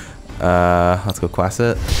 Let's go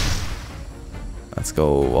Quasset. Let's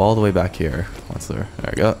go all the way back here. There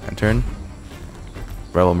we go. And turn.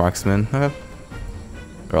 Rebel marksman. Okay.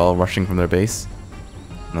 They're all rushing from their base.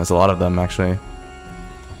 And there's a lot of them, actually.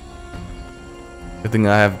 Good thing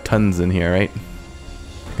I have tons in here, right?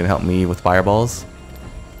 Gonna help me with fireballs.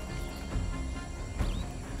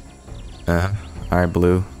 Alright,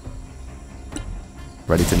 blue.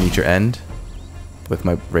 Ready to meet your end with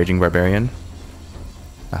my raging barbarian.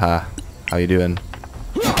 Aha. How you doing?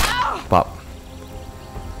 Pop.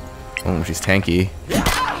 Oh, she's tanky.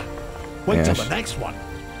 Wait till the next one.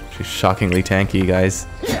 She's shockingly tanky, guys.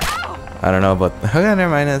 I don't know, but okay, never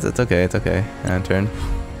mind. It's okay. It's okay. And turn.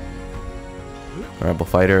 Rebel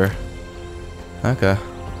fighter. Okay.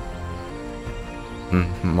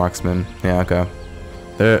 Marksman. Yeah. Okay.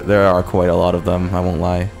 There are quite a lot of them. I won't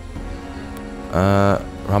lie.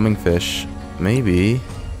 Humming fish. Maybe.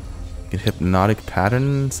 Could hypnotic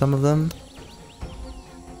pattern some of them.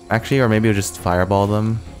 Actually, or maybe we'll just fireball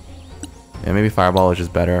them. Yeah, maybe fireball is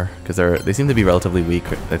just better because they seem to be relatively weak.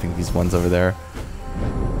 I think these ones over there.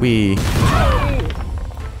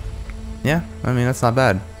 Yeah, I mean that's not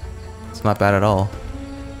bad. It's not bad at all.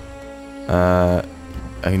 I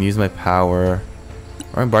can use my power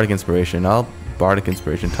or Bardic Inspiration. I'll Bardic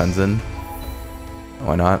Inspiration Tunzen.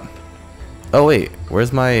 Why not? Oh wait,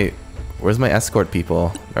 where's my escort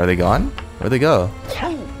people? Are they gone? Where'd they go?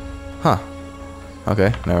 Huh.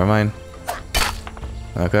 Okay, never mind.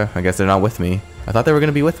 Okay, I guess they're not with me. I thought they were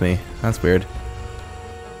gonna be with me. That's weird.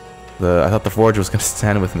 I thought the Forge was gonna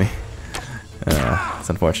stand with me. It's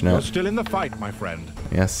unfortunate. You're still in the fight, my friend.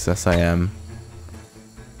 Yes, yes I am.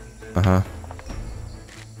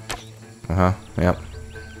 Yep.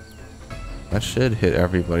 That should hit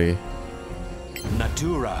everybody.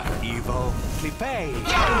 Natura, Evo, Clipe.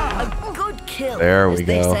 A good kill, There we as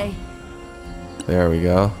they go. say. There we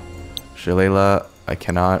go. Shillelagh, I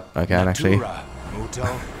cannot. I can actually.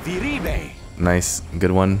 Nice,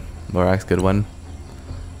 good one. Lorax, good one.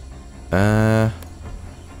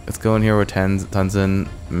 Let's go in here with Tunzen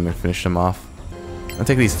and finish them off. I'll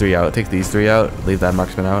take these 3 out. Take these 3 out. Leave that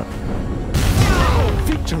marksman out.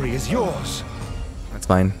 Victory is yours. That's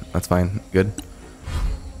fine. That's fine. Good.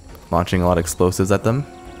 Launching a lot of explosives at them.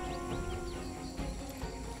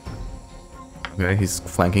 Okay, he's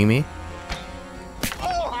flanking me.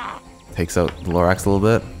 Takes out the Lorax a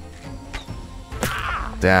little bit.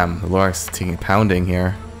 Damn, the Lorax is taking pounding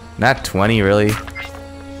here. Nat 20, really?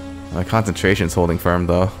 My concentration's holding firm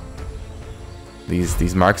though.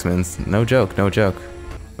 These marksmen, no joke, no joke.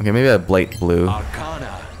 Okay, maybe a Blight Blue.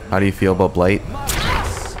 How do you feel about Blight?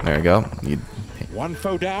 There you go. One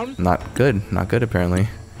foe down. Not good apparently.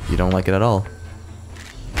 You don't like it at all.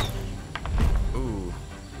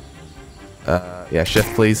 Yeah,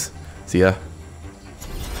 shift please. See ya.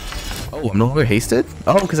 Oh, I'm no longer hasted?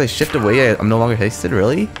 Oh, because I shift away, I'm no longer hasted?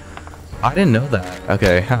 Really? I didn't know that.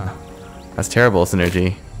 Okay, huh. That's terrible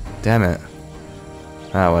synergy. Damn it.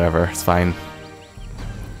 Ah, whatever. It's fine.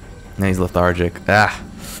 Now he's lethargic. Ah.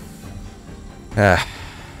 That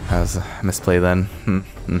was a misplay then.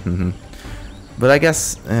 But I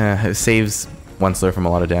guess it saves Onceler from a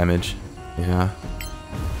lot of damage. Yeah.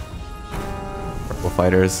 Purple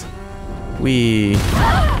fighters. Wee.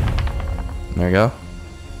 There you go.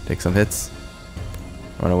 Take some hits.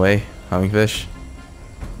 Run away. Hummingfish.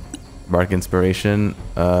 Bardic Inspiration.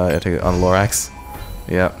 I take it on Lorax.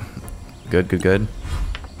 Yep. Good, good, good.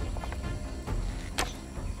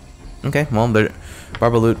 Okay, well,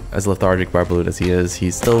 Barbaloot, as lethargic Barbaloot as he is,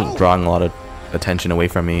 he's still drawing a lot of attention away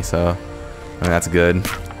from me, so I mean, that's good.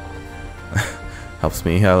 Helps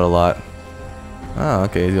me out a lot. Oh,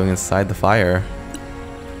 okay, he's going inside the fire.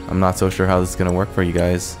 I'm not so sure how this is gonna work for you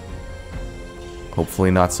guys. Hopefully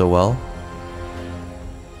not so well.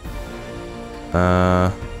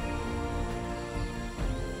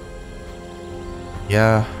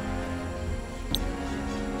 Yeah.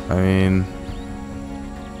 I mean,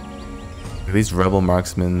 these rebel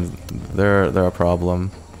marksmen, they're a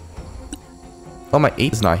problem. Oh, my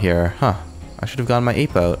ape is not here. Huh. I should have gotten my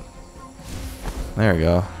ape out. There we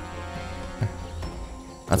go.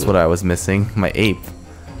 That's what I was missing. My ape.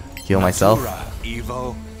 Heal myself.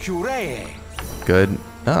 Good.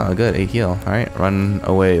 Oh, good. 8 heal. Alright, run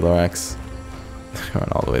away, Lorax. Run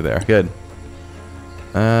all the way there. Good.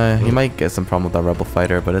 He might get some problem with that rebel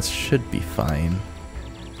fighter, but it should be fine.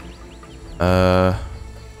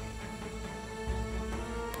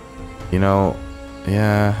 You know,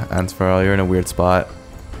 yeah, Ansfarl, you're in a weird spot.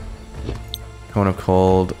 Cone of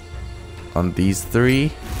Cold on these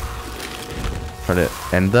 3. Try to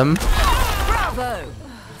end them. Bravo!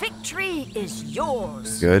 Victory is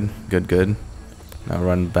yours. Good, good, good. Now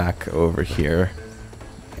run back over here.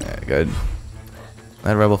 Yeah, good.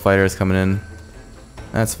 That rebel fighter is coming in.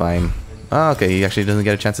 That's fine. Oh, okay, he actually doesn't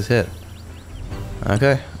get a chance to hit.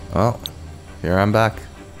 Okay, well, here I'm back.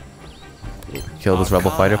 Kill this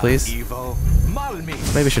rebel fighter, please.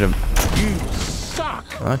 Maybe I should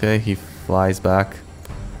have. Okay, he flies back.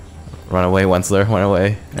 Run away, Onceler. Run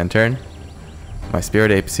away. And turn. My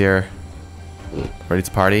spirit ape's here. Ready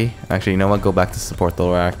to party. Actually, you know what? Go back to support the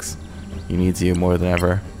Lorax. He needs you more than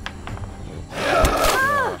ever.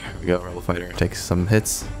 Here we go, rebel fighter. Take some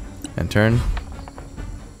hits. And turn.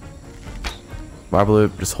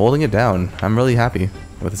 Barbaloot just holding it down. I'm really happy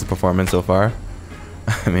with his performance so far.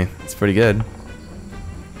 I mean, it's pretty good.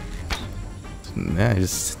 Yeah, he's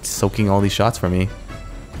just soaking all these shots from me.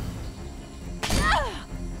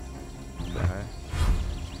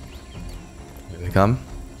 Here they come.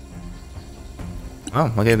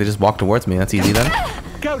 Oh, okay, they just walk towards me. That's easy then.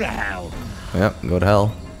 Go to hell. Yep, go to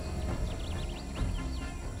hell.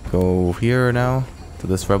 Go here now to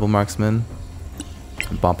this rebel marksman.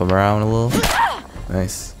 Bump him around a little.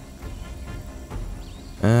 Nice.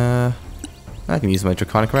 I can use my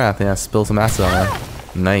Draconic Wrath. Yeah, spill some acid on that.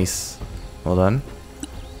 Nice. Well done.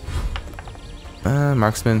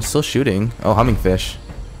 Marksman still shooting. Oh, Hummingfish.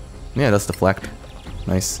 Yeah, that's deflect.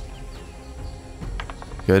 Nice.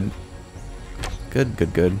 Good. Good,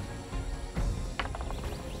 good, good.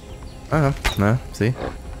 I don't know. No, see?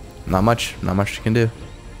 Not much. Not much you can do.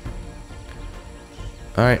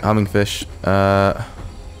 Alright, Hummingfish.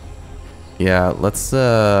 Yeah, let's,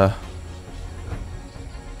 yeah,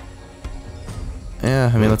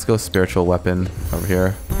 I mean, let's go spiritual weapon over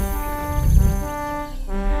here.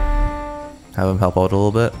 Have him help out a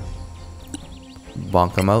little bit.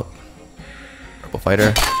 Bonk him out. Purple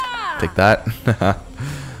fighter. Take that.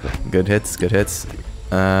 Good hits, good hits.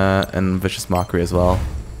 And Vicious Mockery as well.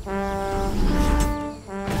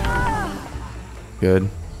 Good.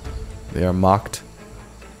 They are mocked.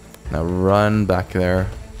 Now run back there.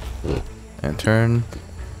 And turn.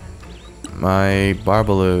 My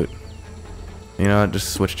Barbaloot. You know what?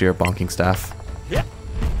 Just switch to your bonking staff.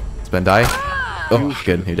 Spend die. Oh,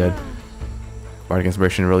 good. You're dead. Bardic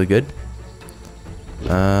Inspiration really good.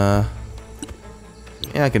 Yeah,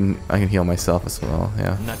 I can heal myself as well.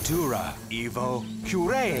 Yeah. Natura Evo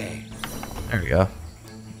Curee. There we go.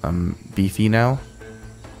 I'm beefy now.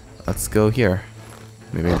 Let's go here.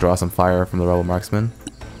 Maybe draw some fire from the Rebel Marksman.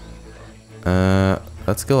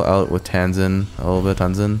 Let's go out with Tanzin a little bit.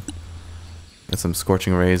 Tanzin. Get some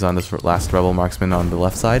Scorching Rays on this last Rebel Marksman on the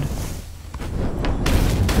left side.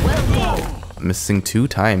 Missing 2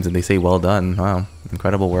 times and they say well done. Wow.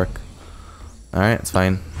 Incredible work. Alright, it's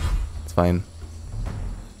fine. It's fine.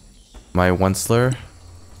 My Onceler.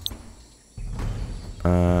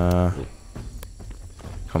 Come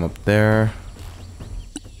up there.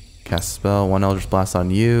 Cast spell. 1 Eldritch Blast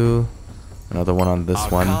on you. Another one on this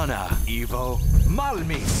Arcana, Evo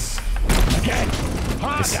Malmis. Again.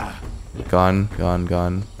 Harder.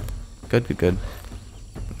 Gone. Good.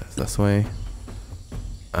 This way.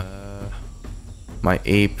 My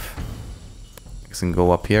ape can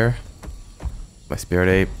go up here. My spirit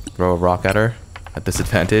ape, throw a rock at her at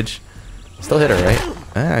disadvantage. Still hit her, right?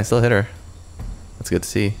 Ah, I still hit her. That's good to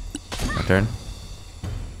see. My turn.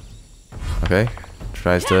 Okay.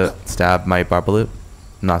 Tries to stab my Barbaloot.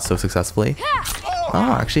 Not so successfully.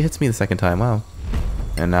 Oh, actually hits me the second time. Wow.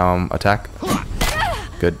 And now I'm attack.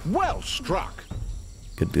 Good. Well struck.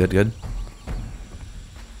 Good.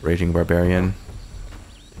 Raging Barbarian.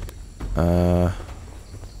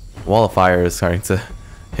 Wall of Fire is starting to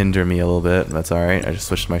hinder me a little bit. That's alright. I just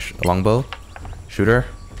switched my longbow. Shooter.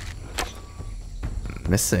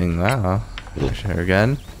 Missing. Wow. Shoot her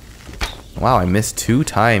again. Wow, I missed 2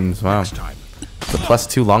 times. Wow. It's a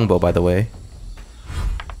 +2 longbow, by the way.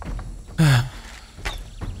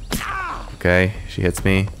 Okay, she hits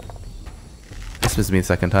me. Misses me the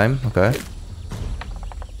second time. Okay.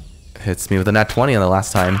 Hits me with a nat 20 on the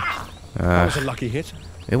last time. That was a lucky hit.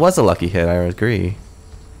 It was a lucky hit, I agree.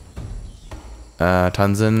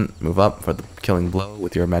 Tanzin, move up for the killing blow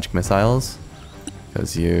with your magic missiles.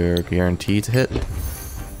 Because you're guaranteed to hit.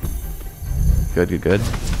 Good. Good.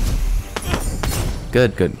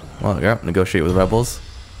 Well, yeah, negotiate with rebels.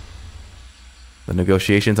 The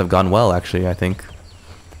negotiations have gone well, actually, I think.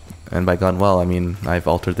 And by gone well, I mean I've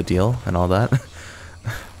altered the deal and all that.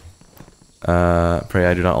 Pray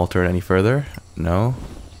I do not alter it any further. No.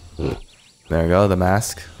 There we go, the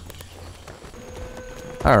mask.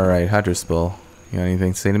 Alright, Hadrispel. You got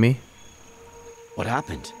anything to say to me? What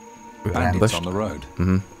happened? We were Bandits ambushed. on the road.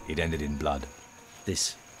 Mm-hmm. It ended in blood.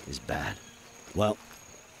 This is bad. Well,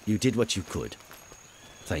 you did what you could.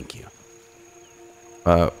 Thank you.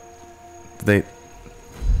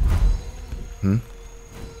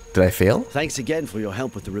 Did I fail? Thanks again for your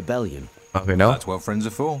help with the rebellion. Okay, no? That's what friends are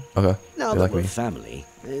for. Okay. Now They that like we're me. family,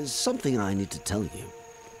 there's something I need to tell you.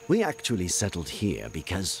 We actually settled here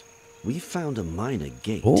because we found a minor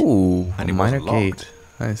gate. Ooh, And a it minor wasn't locked. gate.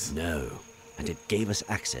 Nice. No, and it gave us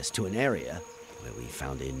access to an area where we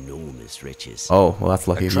found enormous riches. Oh, well that's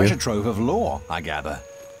lucky A of treasure you. trove of lore, I gather.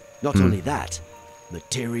 Not only that,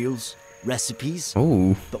 materials, recipes,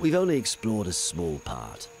 Ooh. but we've only explored a small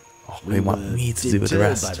part. They want me to do with the deterred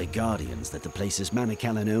rest. by the guardians that the place's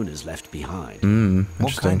Manicalan owners left behind. Hmm,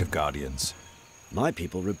 What interesting. kind of guardians? My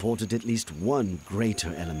people reported at least one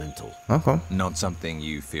greater elemental. Okay. Not something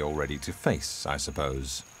you feel ready to face, I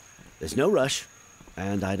suppose. There's no rush,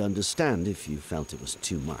 and I'd understand if you felt it was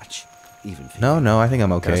too much, even for No, you. no, I think I'm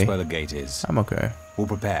Tell okay. us where the gate is. I'm okay. We'll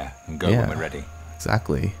prepare and go Yeah. when we're ready.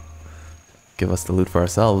 Exactly. Give us the loot for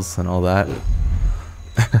ourselves and all that.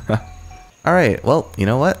 Alright, well, you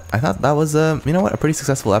know what? I thought that was, a pretty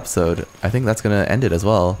successful episode. I think that's going to end it as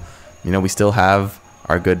well. You know, we still have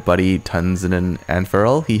our good buddy Tunzen and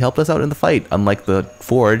Anferl. He helped us out in the fight. Unlike the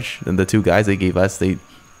Forge and the 2 guys they gave us, they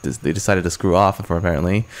decided to screw off,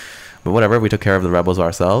 apparently. But whatever, we took care of the rebels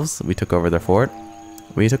ourselves. We took over their fort.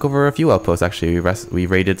 We took over a few outposts, actually. We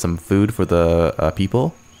raided some food for the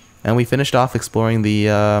people. And we finished off exploring the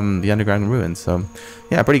underground ruins. So,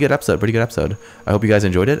 yeah, pretty good episode. I hope you guys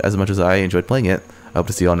enjoyed it as much as I enjoyed playing it. I hope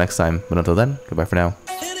to see you all next time. But until then, goodbye for now.